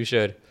 Yeah, you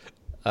should.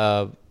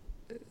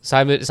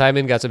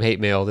 Simon got some hate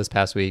mail this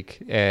past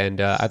week, and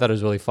I thought it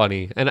was really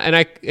funny. And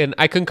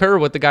I concur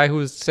with the guy who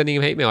was sending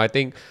him hate mail. I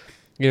think,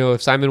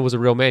 if Simon was a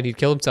real man, he'd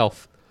kill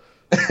himself.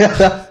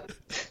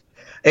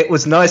 It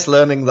was nice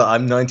learning that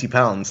I'm 90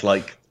 pounds.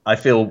 Like, I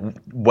feel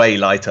way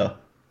lighter.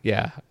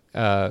 Yeah.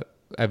 I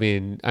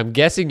mean, I'm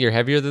guessing you're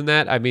heavier than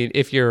that. I mean,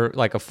 if you're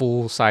like a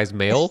full-size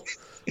male,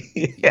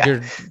 Yeah.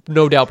 you're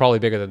no doubt probably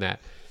bigger than that.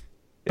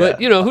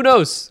 But, who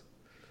knows?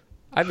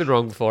 I've been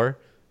wrong before.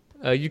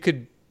 You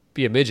could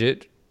be a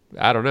midget.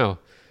 I don't know.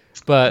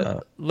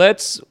 But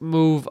let's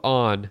move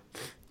on.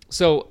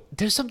 So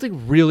there's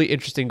something really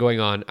interesting going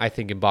on, I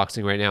think, in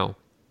boxing right now.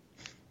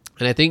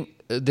 And I think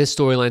this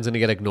storyline is going to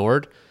get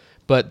ignored.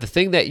 But the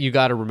thing that you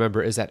got to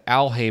remember is that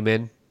Al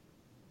Heyman,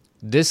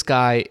 this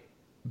guy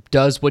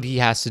does what he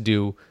has to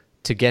do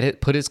to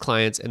put his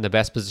clients in the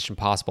best position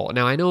possible.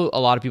 Now, I know a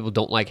lot of people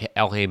don't like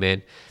Al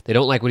Heyman. They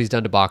don't like what he's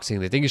done to boxing.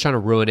 They think he's trying to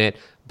ruin it,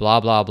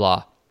 blah, blah,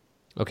 blah.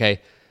 Okay?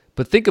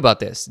 But think about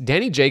this.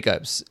 Danny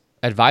Jacobs,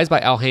 advised by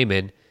Al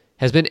Heyman,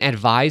 has been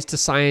advised to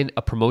sign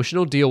a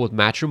promotional deal with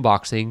Matchroom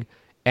Boxing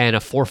and a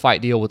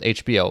 4-fight deal with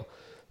HBO.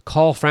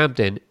 Carl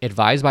Frampton,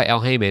 advised by Al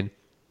Heyman,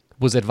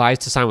 was advised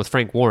to sign with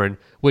Frank Warren,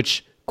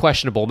 which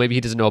questionable. Maybe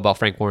he doesn't know about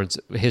Frank Warren's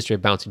history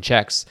of bouncing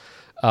checks.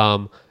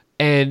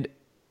 And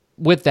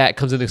with that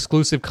comes an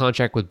exclusive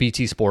contract with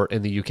BT Sport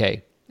in the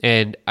UK.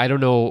 And I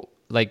don't know,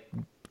 like,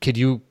 could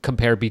you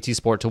compare BT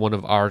Sport to one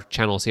of our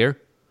channels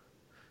here?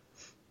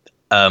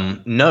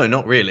 No,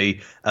 not really.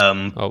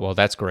 Oh, well,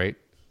 that's great.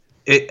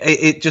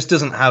 It just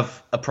doesn't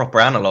have a proper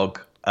analog.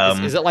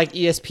 Is it like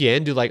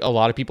ESPN? Do like a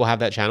lot of people have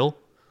that channel?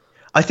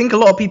 I think a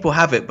lot of people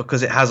have it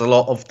because it has a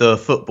lot of the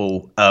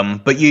football,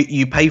 but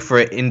you pay for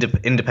it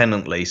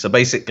independently. So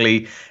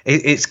basically,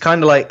 it's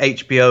kind of like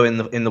HBO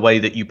in the way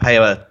that you pay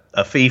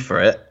a fee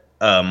for it,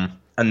 and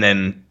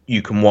then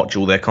you can watch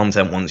all their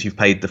content once you've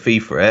paid the fee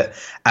for it.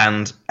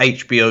 And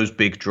HBO's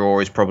big draw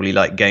is probably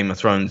like Game of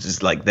Thrones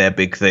is like their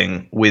big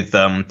thing. With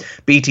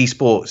BT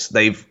Sports,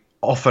 they've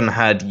often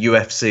had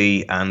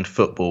UFC and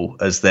football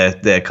as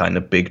their kind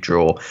of big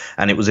draw,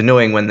 and it was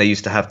annoying when they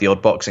used to have the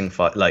odd boxing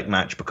fight like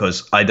match,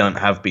 because I don't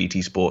have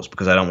BT Sports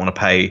because I don't want to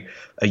pay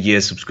a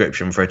year's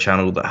subscription for a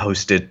channel that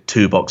hosted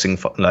 2 boxing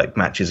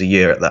matches a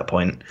year at that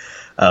point.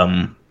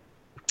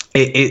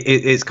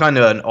 It's kind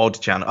of an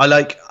odd channel.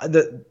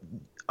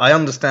 I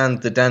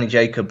understand the Danny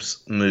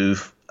Jacobs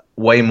move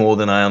way more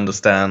than I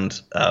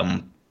understand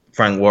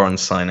Frank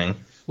Warren's signing.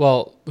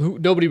 Well,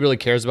 nobody really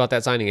cares about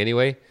that signing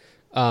anyway.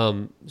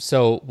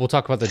 So we'll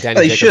talk about the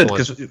Danny Jacobs should, one.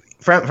 because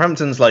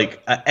Frampton's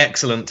like an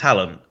excellent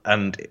talent,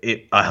 and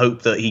I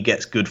hope that he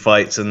gets good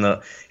fights and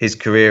that his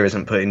career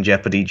isn't put in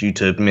jeopardy due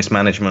to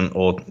mismanagement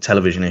or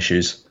television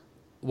issues.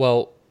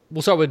 Well,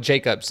 we'll start with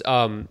Jacobs.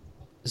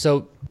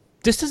 So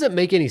this doesn't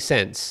make any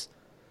sense.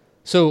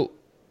 So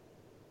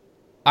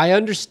I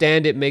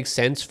understand it makes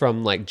sense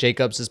from like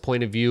Jacobs'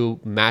 point of view,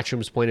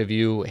 Matchroom's point of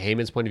view,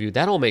 Heyman's point of view.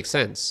 That all makes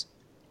sense.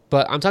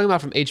 But I'm talking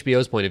about from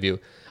HBO's point of view.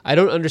 I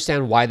don't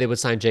understand why they would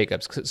sign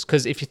Jacobs.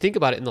 Because if you think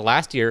about it, in the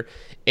last year,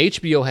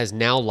 HBO has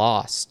now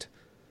lost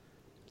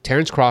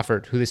Terrence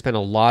Crawford, who they spent a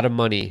lot of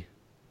money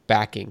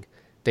backing.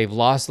 They've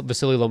lost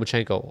Vasily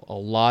Lomachenko, a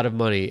lot of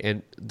money,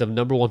 and the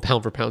number 1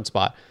 pound-for-pound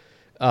spot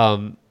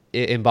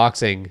in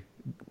boxing.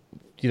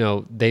 You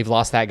know, they've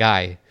lost that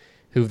guy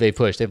who they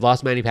pushed. They've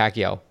lost Manny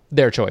Pacquiao.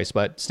 Their choice,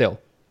 but still.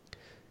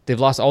 They've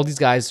lost all these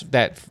guys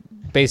that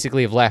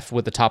basically have left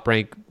with the top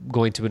rank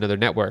going to another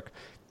network.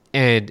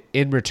 And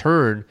in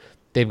return,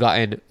 they've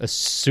gotten a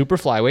super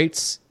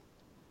flyweights,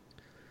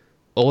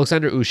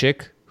 Alexander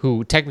Usyk,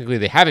 who technically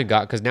they haven't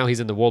got because now he's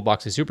in the World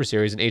Boxing Super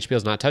Series and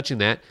HBO's not touching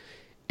that,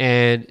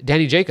 and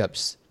Danny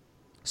Jacobs.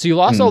 So you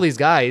lost all these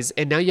guys,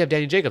 and now you have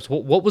Danny Jacobs.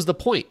 What was the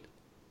point?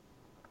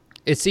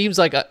 It seems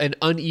like an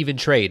uneven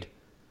trade.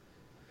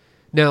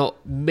 Now,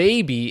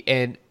 maybe,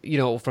 and you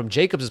know, from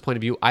Jacobs' point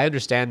of view, I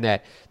understand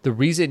that the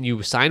reason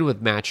you sign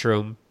with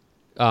Matchroom,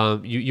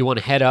 you want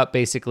to head up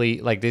basically,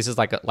 like this is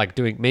like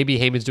doing, maybe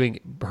Heyman's doing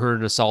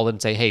Hearn a solid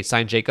and say, hey,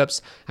 sign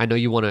Jacobs. I know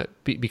you want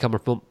to become a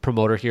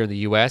promoter here in the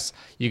U.S.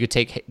 You could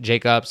take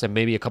Jacobs and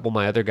maybe a couple of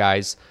my other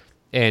guys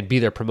and be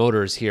their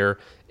promoters here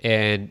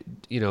and,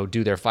 you know,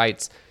 do their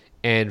fights.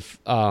 And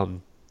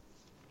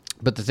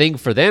but the thing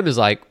for them is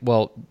like,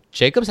 well,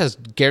 Jacobs has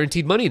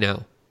guaranteed money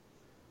now.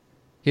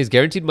 He has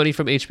guaranteed money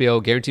from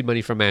HBO, guaranteed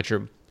money from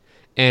Matchroom.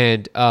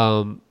 And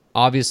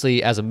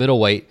obviously, as a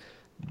middleweight,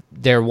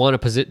 they want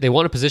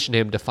to position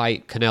him to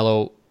fight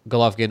Canelo,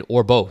 Golovkin,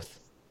 or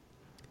both.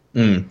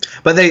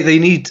 But they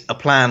need a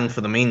plan for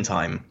the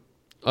meantime.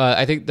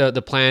 I think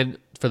the plan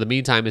for the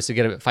meantime is to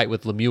get a fight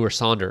with Lemieux or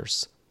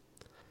Saunders.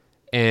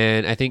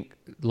 And I think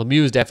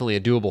Lemieux is definitely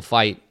a doable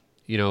fight.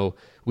 You know,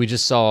 we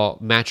just saw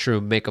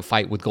Matchroom make a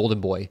fight with Golden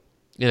Boy.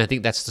 And I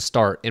think that's the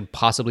start. And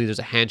possibly there's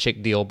a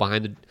handshake deal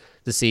behind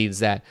the scenes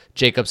that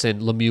Jacobs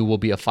and Lemieux will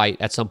be a fight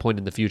at some point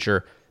in the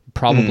future,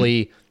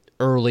 probably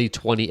early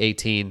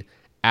 2018,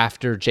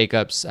 after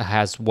Jacobs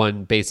has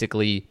won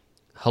basically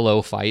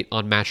hello fight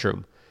on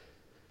Matchroom.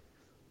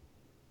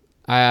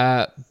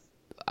 And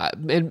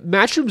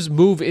Matchroom's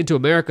move into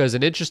America is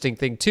an interesting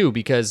thing too,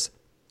 because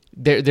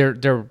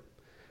their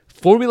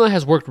formula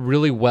has worked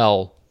really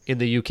well in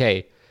the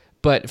UK.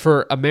 But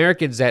for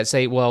Americans that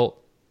say, well,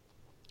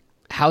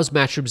 how's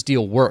Matchroom's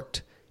deal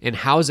worked and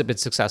how has it been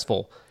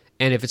successful?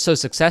 And if it's so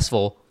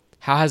successful,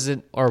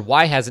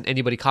 why hasn't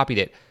anybody copied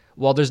it?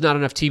 Well, there's not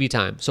enough TV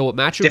time. So what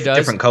Matchroom does...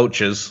 Different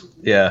cultures,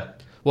 yeah.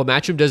 What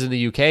Matchroom does in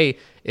the UK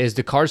is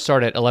the cards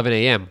start at 11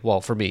 a.m.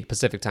 Well, for me,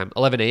 Pacific time,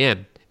 11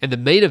 a.m. And the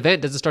main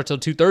event doesn't start till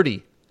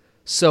 2:30.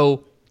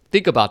 So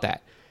think about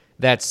that.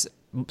 That's,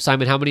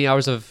 Simon, how many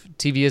hours of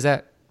TV is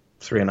that?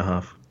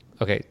 3.5.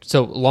 Okay,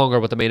 so longer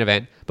with the main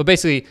event. But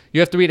basically,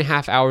 you have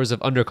 3.5 hours of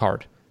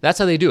undercard. That's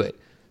how they do it.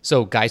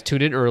 So guys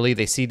tune in early.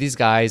 They see these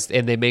guys,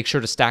 and they make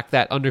sure to stack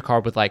that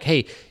undercard with like,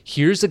 hey,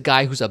 here's a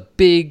guy who's a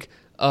big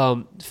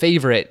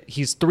favorite.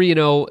 He's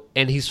 3-0,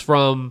 and he's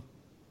from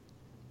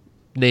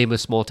name a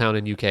small town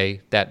in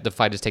UK that the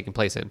fight is taking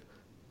place in,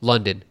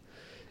 London.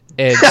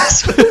 And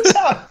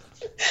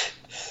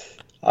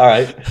all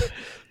right,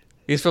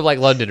 he's from like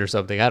London or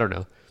something. I don't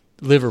know,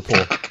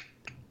 Liverpool.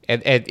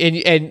 And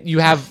you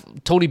have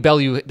Tony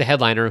Bellew, the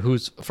headliner,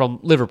 who's from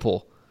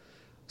Liverpool.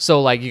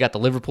 So, like, you got the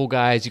Liverpool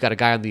guys, you got a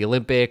guy on the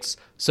Olympics.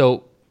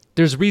 So,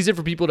 there's reason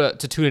for people to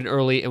tune in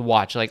early and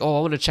watch. Like, oh,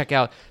 I want to check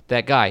out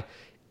that guy.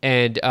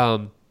 And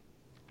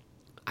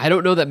I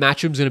don't know that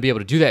Matchroom's going to be able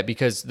to do that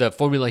because the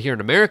formula here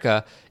in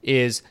America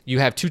is you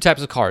have two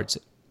types of cards.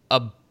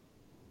 A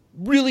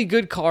really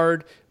good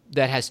card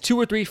that has 2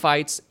 or 3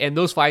 fights, and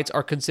those fights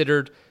are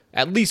considered,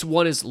 at least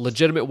one is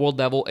legitimate world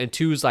level, and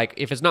 2 is like,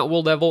 if it's not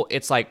world level,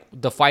 it's like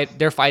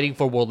they're fighting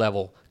for world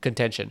level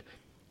contention.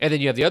 And then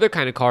you have the other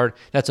kind of card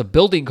that's a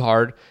building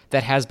card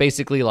that has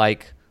basically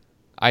like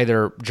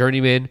either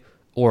journeyman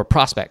or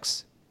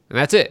prospects. And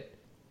that's it.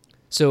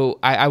 So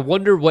I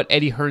wonder what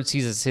Eddie Hearn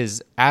sees as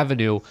his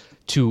avenue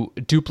to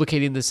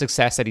duplicating the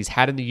success that he's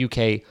had in the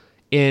UK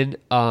in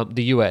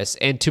the US.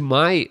 And to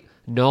my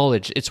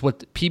knowledge, it's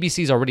what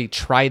PBC's already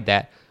tried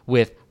that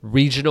with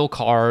regional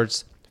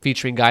cards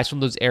featuring guys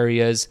from those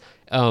areas,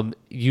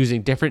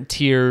 using different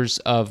tiers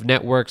of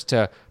networks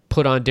to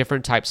put on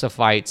different types of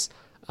fights.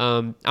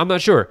 I'm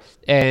not sure,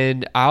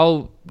 and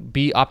I'll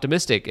be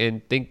optimistic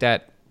and think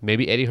that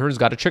maybe Eddie Hearn's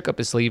got a trick up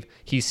his sleeve.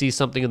 He sees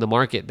something in the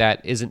market that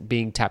isn't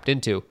being tapped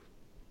into.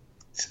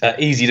 It's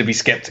easy to be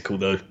skeptical,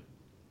 though.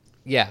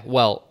 Yeah,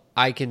 well,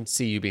 I can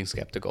see you being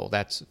skeptical.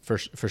 That's for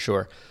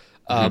sure.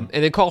 And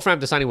then Carl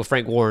Frampton signing with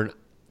Frank Warren.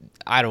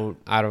 I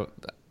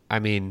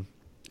mean,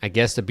 I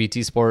guess the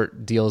BT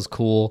Sport deal is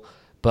cool,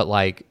 but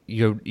like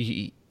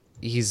I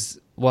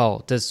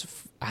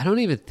don't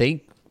even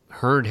think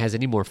Hearn has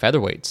any more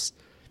featherweights.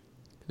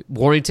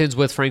 Warrington's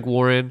with Frank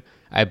Warren.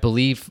 I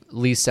believe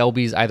Lee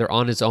Selby's either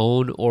on his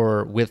own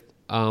or with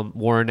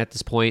Warren at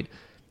this point.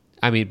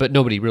 I mean, but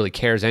nobody really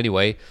cares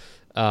anyway.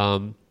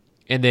 And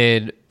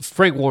then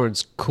Frank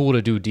Warren's cool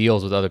to do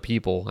deals with other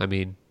people. I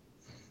mean,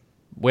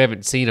 we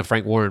haven't seen a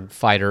Frank Warren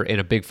fighter in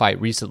a big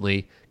fight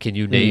recently. Can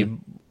you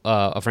name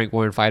a Frank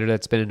Warren fighter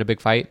that's been in a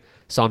big fight?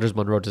 Saunders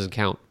Monroe doesn't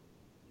count.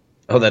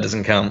 Oh, that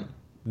doesn't count.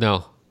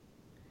 No.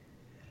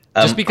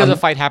 Just because a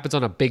fight happens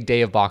on a big day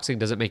of boxing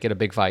doesn't make it a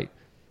big fight.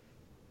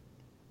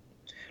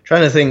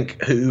 Trying to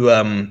think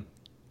who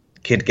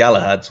Kid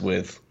Galahad's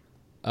with.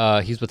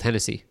 He's with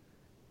Hennessy.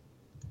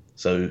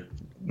 So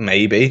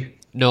maybe.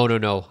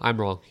 No. I'm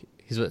wrong.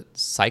 He's with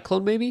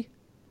Cyclone, maybe?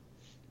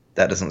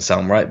 That doesn't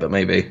sound right, but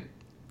maybe.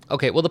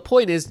 Okay, well, the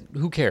point is,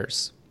 who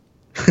cares?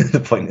 The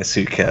point is,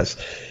 who cares?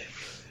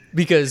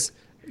 Because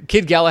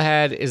Kid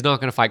Galahad is not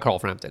going to fight Carl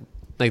Frampton.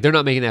 Like, they're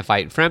not making that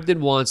fight.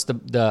 Frampton wants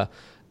the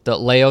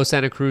Leo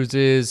Santa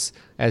Cruzes,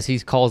 as he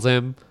calls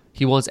them.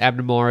 He wants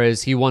Abner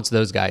Mares. He wants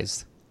those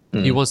guys.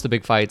 He wants the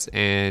big fights,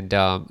 and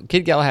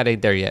Kid Galahad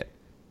ain't there yet.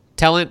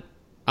 Talent,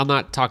 I'm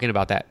not talking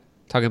about that.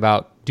 I'm talking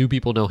about, do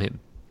people know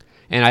him?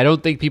 And I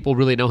don't think people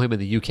really know him in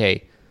the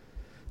UK.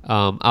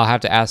 I'll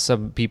have to ask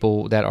some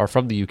people that are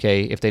from the UK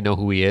if they know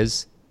who he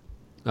is.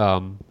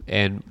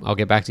 And I'll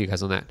get back to you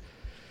guys on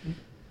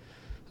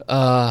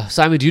that.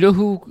 Simon, do you know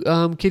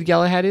who Kid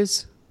Galahad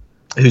is?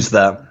 Who's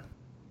that?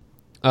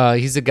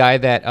 He's a guy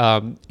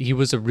that he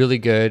was a really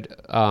good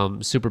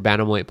super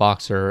bantamweight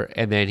boxer,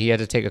 and then he had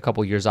to take a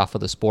couple years off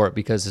of the sport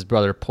because his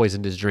brother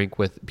poisoned his drink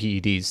with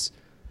PEDs.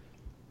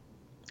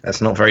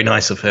 That's not very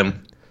nice of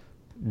him.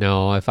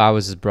 No, if I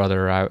was his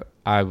brother,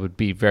 I would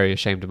be very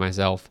ashamed of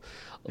myself.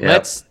 Yep.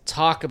 Let's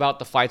talk about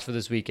the fights for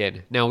this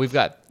weekend. Now, we've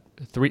got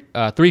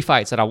three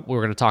fights that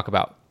we're going to talk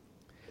about.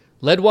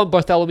 Ledwan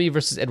Bartholomew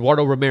versus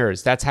Eduardo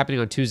Ramirez. That's happening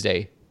on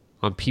Tuesday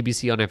on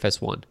PBC on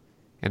FS1,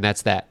 and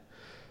that's that.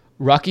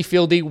 Rocky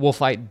Fielding will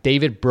fight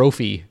David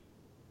Brophy,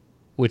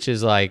 which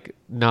is like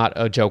not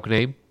a joke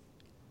name.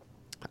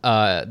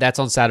 That's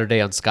on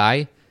Saturday on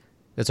Sky.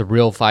 That's a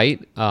real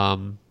fight.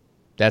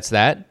 That's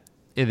that.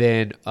 And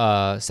then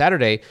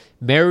Saturday,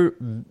 Maris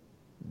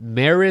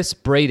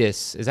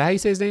Bradis. Is that how you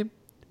say his name?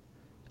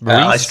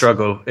 I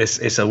struggle.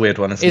 It's a weird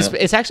one, isn't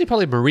it? It's actually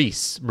probably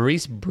Maurice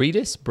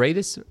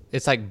Bradis.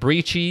 It's like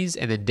brie cheese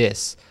and then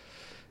dis.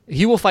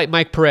 He will fight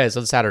Mike Perez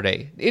on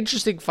Saturday.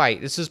 Interesting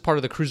fight. This is part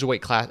of the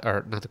Cruiserweight class,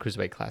 or not the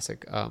Cruiserweight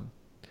Classic.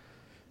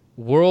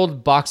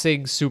 World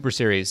Boxing Super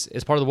Series.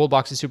 It's part of the World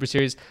Boxing Super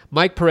Series.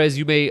 Mike Perez,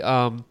 you may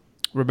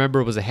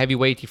remember, was a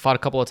heavyweight. He fought a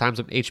couple of times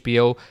on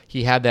HBO.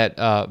 He had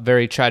that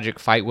very tragic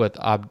fight with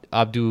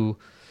Magomed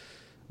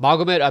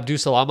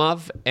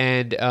Abdusalamov,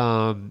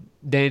 and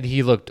then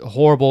he looked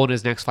horrible in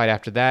his next fight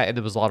after that, and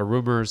there was a lot of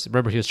rumors.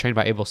 Remember, he was trained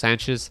by Abel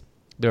Sanchez.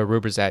 There were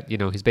rumors that,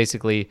 he's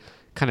basically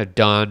kind of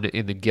done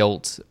in the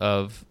guilt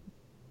of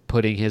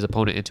putting his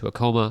opponent into a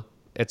coma,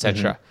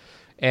 etc.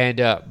 And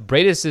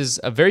Bradis is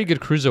a very good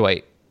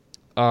cruiserweight.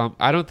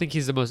 I don't think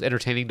he's the most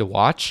entertaining to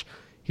watch.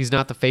 He's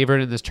not the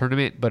favorite in this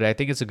tournament, but I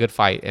think it's a good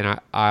fight, and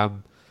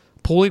I'm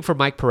pulling for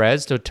Mike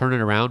Perez to turn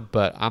it around,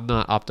 but I'm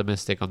not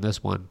optimistic on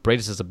this one.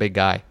 Bradis is a big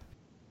guy.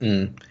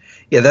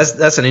 Yeah,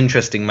 that's an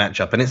interesting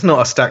matchup, and it's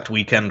not a stacked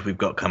weekend we've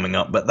got coming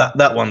up, but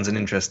that one's an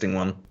interesting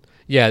one.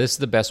 Yeah, this is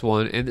the best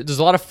one, and there's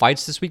a lot of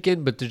fights this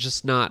weekend, but they're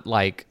just not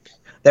like.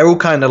 They're all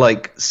kind of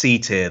like C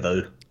tier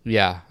though.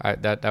 Yeah,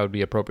 that would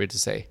be appropriate to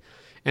say.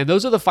 And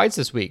those are the fights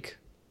this week.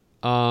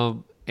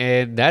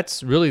 And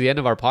that's really the end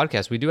of our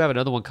podcast. We do have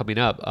another one coming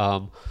up.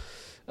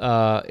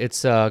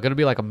 It's going to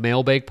be like a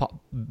mailbag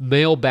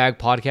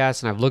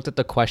podcast, and I've looked at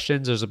the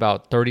questions. There's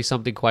about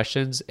 30-something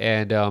questions,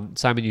 and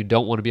Simon, you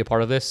don't want to be a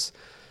part of this.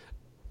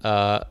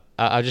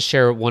 I'll just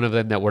share one of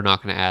them that we're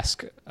not going to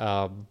ask.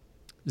 Zhang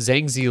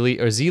Zili,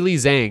 or Zili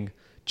Zhang,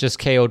 just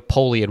KO'd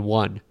Poli in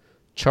 1.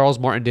 Charles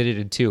Martin did it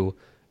in 2.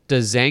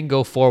 Does Zhang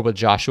go forward with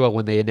Joshua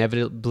when they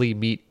inevitably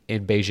meet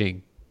in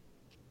Beijing?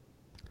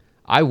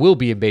 I will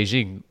be in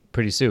Beijing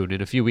pretty soon,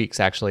 in a few weeks,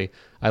 actually.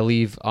 I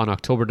leave on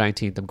October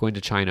 19th. I'm going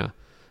to China.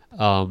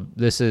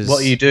 This is...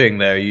 What are you doing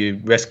there? Are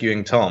you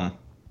rescuing Tom?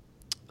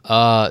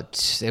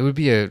 It would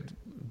be a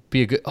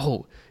good...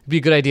 Oh, it'd be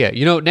a good idea.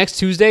 You know, next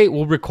Tuesday,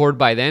 we'll record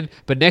by then,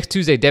 but next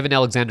Tuesday, Devin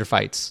Alexander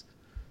fights.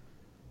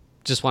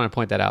 Just want to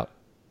point that out.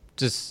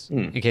 Just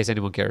in case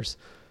anyone cares.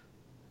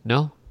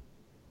 No?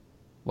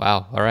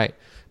 Wow, all right.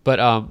 But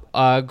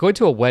going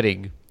to a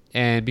wedding,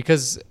 and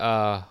because...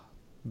 a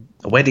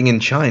wedding in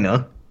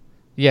China?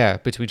 Yeah,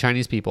 between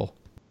Chinese people.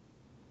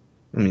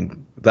 I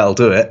mean, that'll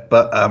do it.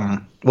 But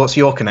what's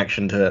your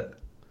connection to it?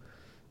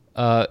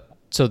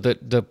 So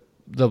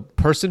the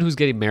person who's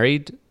getting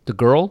married, the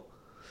girl,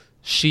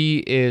 she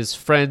is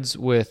friends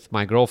with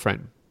my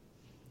girlfriend.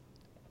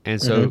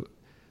 And so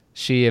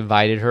she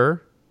invited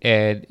her.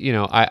 And, you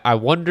know, I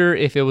wonder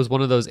if it was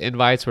one of those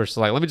invites where it's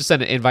like, let me just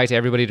send an invite to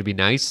everybody to be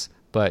nice.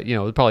 But, you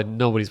know,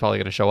 nobody's probably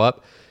going to show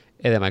up.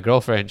 And then my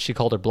girlfriend, she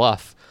called her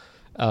bluff,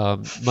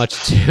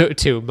 much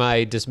to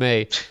my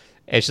dismay.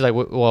 And she's like,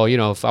 well, you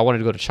know, if I wanted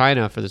to go to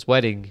China for this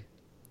wedding,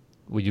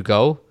 would you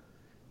go?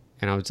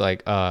 And I was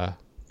like,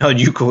 Oh,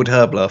 you called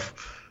her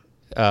bluff.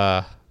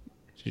 I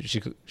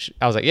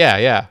was like,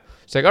 yeah.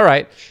 She's like, all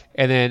right.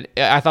 And then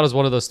I thought it was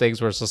one of those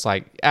things where it's just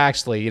like,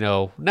 actually, you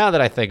know, now that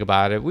I think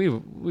about it, we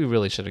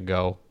really shouldn't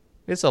go.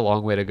 It's a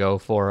long way to go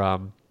for a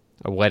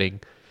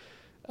wedding.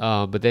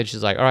 But then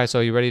she's like, all right, so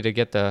are you ready to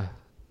get the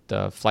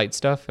flight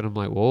stuff? And I'm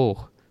like,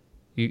 whoa.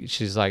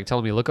 She's like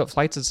telling me, look up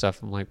flights and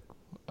stuff. I'm like,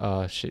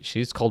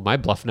 she's called my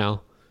bluff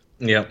now.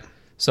 Yep.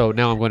 So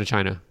now I'm going to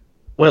China.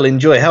 Well,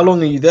 enjoy. How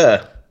long are you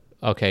there?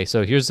 Okay,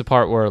 so here's the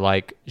part where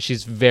like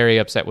she's very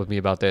upset with me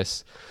about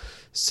this.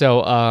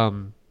 So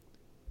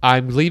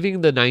I'm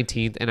leaving the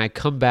 19th and I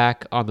come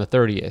back on the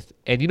 30th.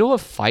 And you know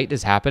what fight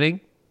is happening?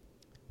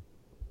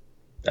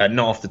 Not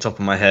off the top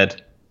of my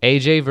head.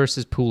 AJ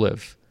versus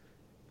Pulev.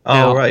 Oh,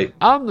 Now, right.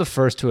 I'm the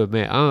first to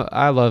admit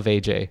I love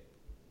AJ.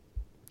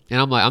 And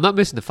I'm like, I'm not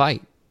missing the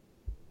fight.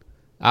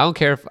 I don't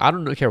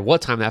care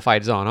what time that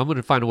fight is on. I'm going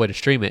to find a way to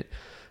stream it.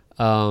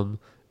 But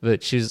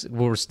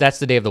that's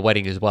the day of the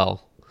wedding as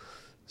well.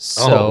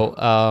 So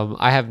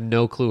I have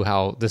no clue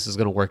how this is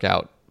going to work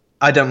out.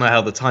 I don't know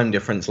how the time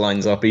difference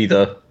lines up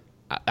either.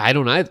 I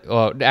don't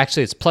know.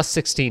 Actually, it's plus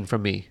 16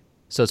 from me.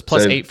 So it's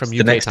plus 8 from UK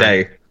the next time.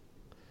 day.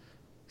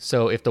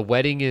 So if the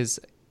wedding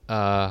is...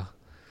 I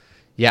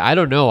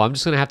don't know. I'm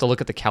just going to have to look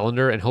at the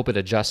calendar and hope it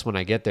adjusts when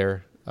I get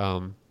there.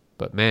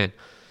 But man...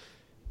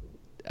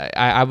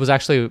 I was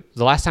actually...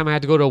 The last time I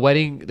had to go to a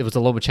wedding, it was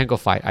the Lomachenko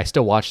fight. I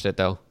still watched it,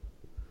 though.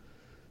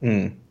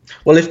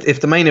 Well,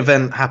 if the main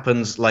event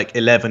happens like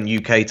 11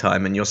 UK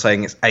time and you're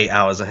saying it's 8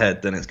 hours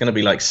ahead, then it's going to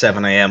be like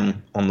 7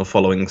 a.m. on the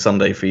following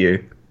Sunday for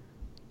you.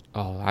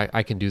 Oh,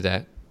 I can do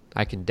that.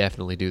 I can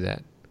definitely do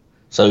that.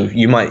 So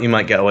you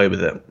might get away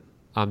with it.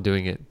 I'm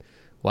doing it.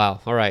 Wow.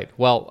 All right.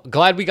 Well,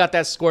 glad we got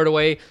that squared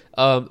away.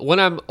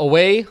 When I'm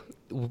away,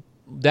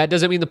 that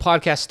doesn't mean the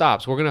podcast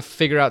stops. We're going to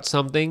figure out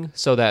something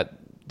so that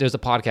there's a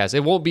podcast.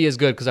 It won't be as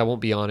good because I won't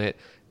be on it.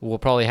 We'll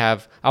probably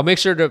have... I'll make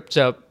sure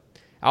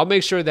I'll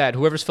make sure that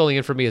whoever's filling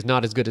in for me is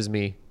not as good as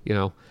me, you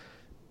know.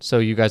 So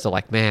you guys are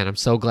like, man, I'm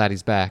so glad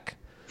he's back.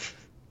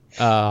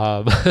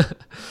 All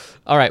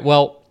right.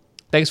 Well,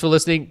 thanks for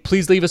listening.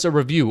 Please leave us a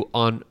review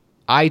on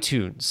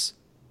iTunes,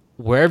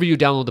 wherever you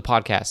download the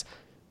podcast.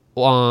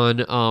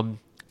 On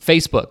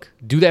Facebook,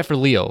 do that for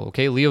Leo,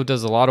 okay? Leo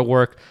does a lot of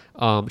work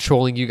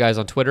trolling you guys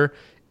on Twitter.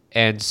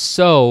 And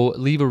so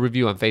leave a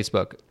review on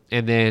Facebook.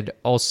 And then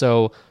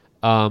also,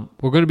 we're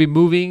going to be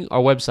moving our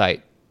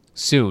website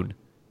soon.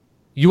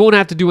 You won't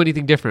have to do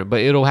anything different,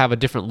 but it'll have a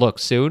different look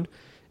soon.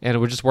 And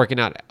we're just working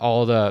out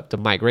all the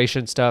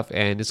migration stuff,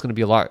 and it's going to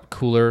be a lot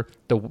cooler.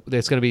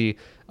 It's going to be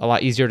a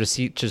lot easier to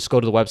see. Just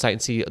go to the website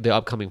and see the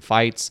upcoming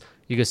fights.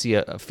 You can see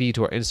a feed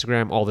to our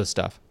Instagram, all this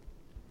stuff.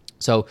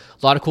 So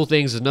a lot of cool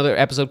things. There's another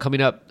episode coming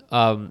up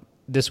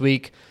this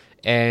week,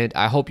 and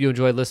I hope you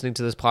enjoyed listening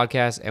to this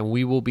podcast, and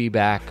we will be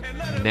back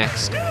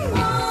next week.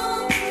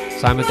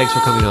 Simon, thanks for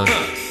coming on.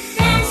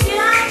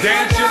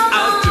 Dancing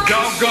out the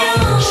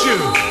doggone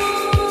shoe.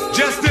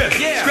 Just this,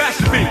 scratch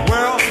the beat,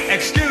 world.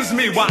 Excuse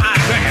me while I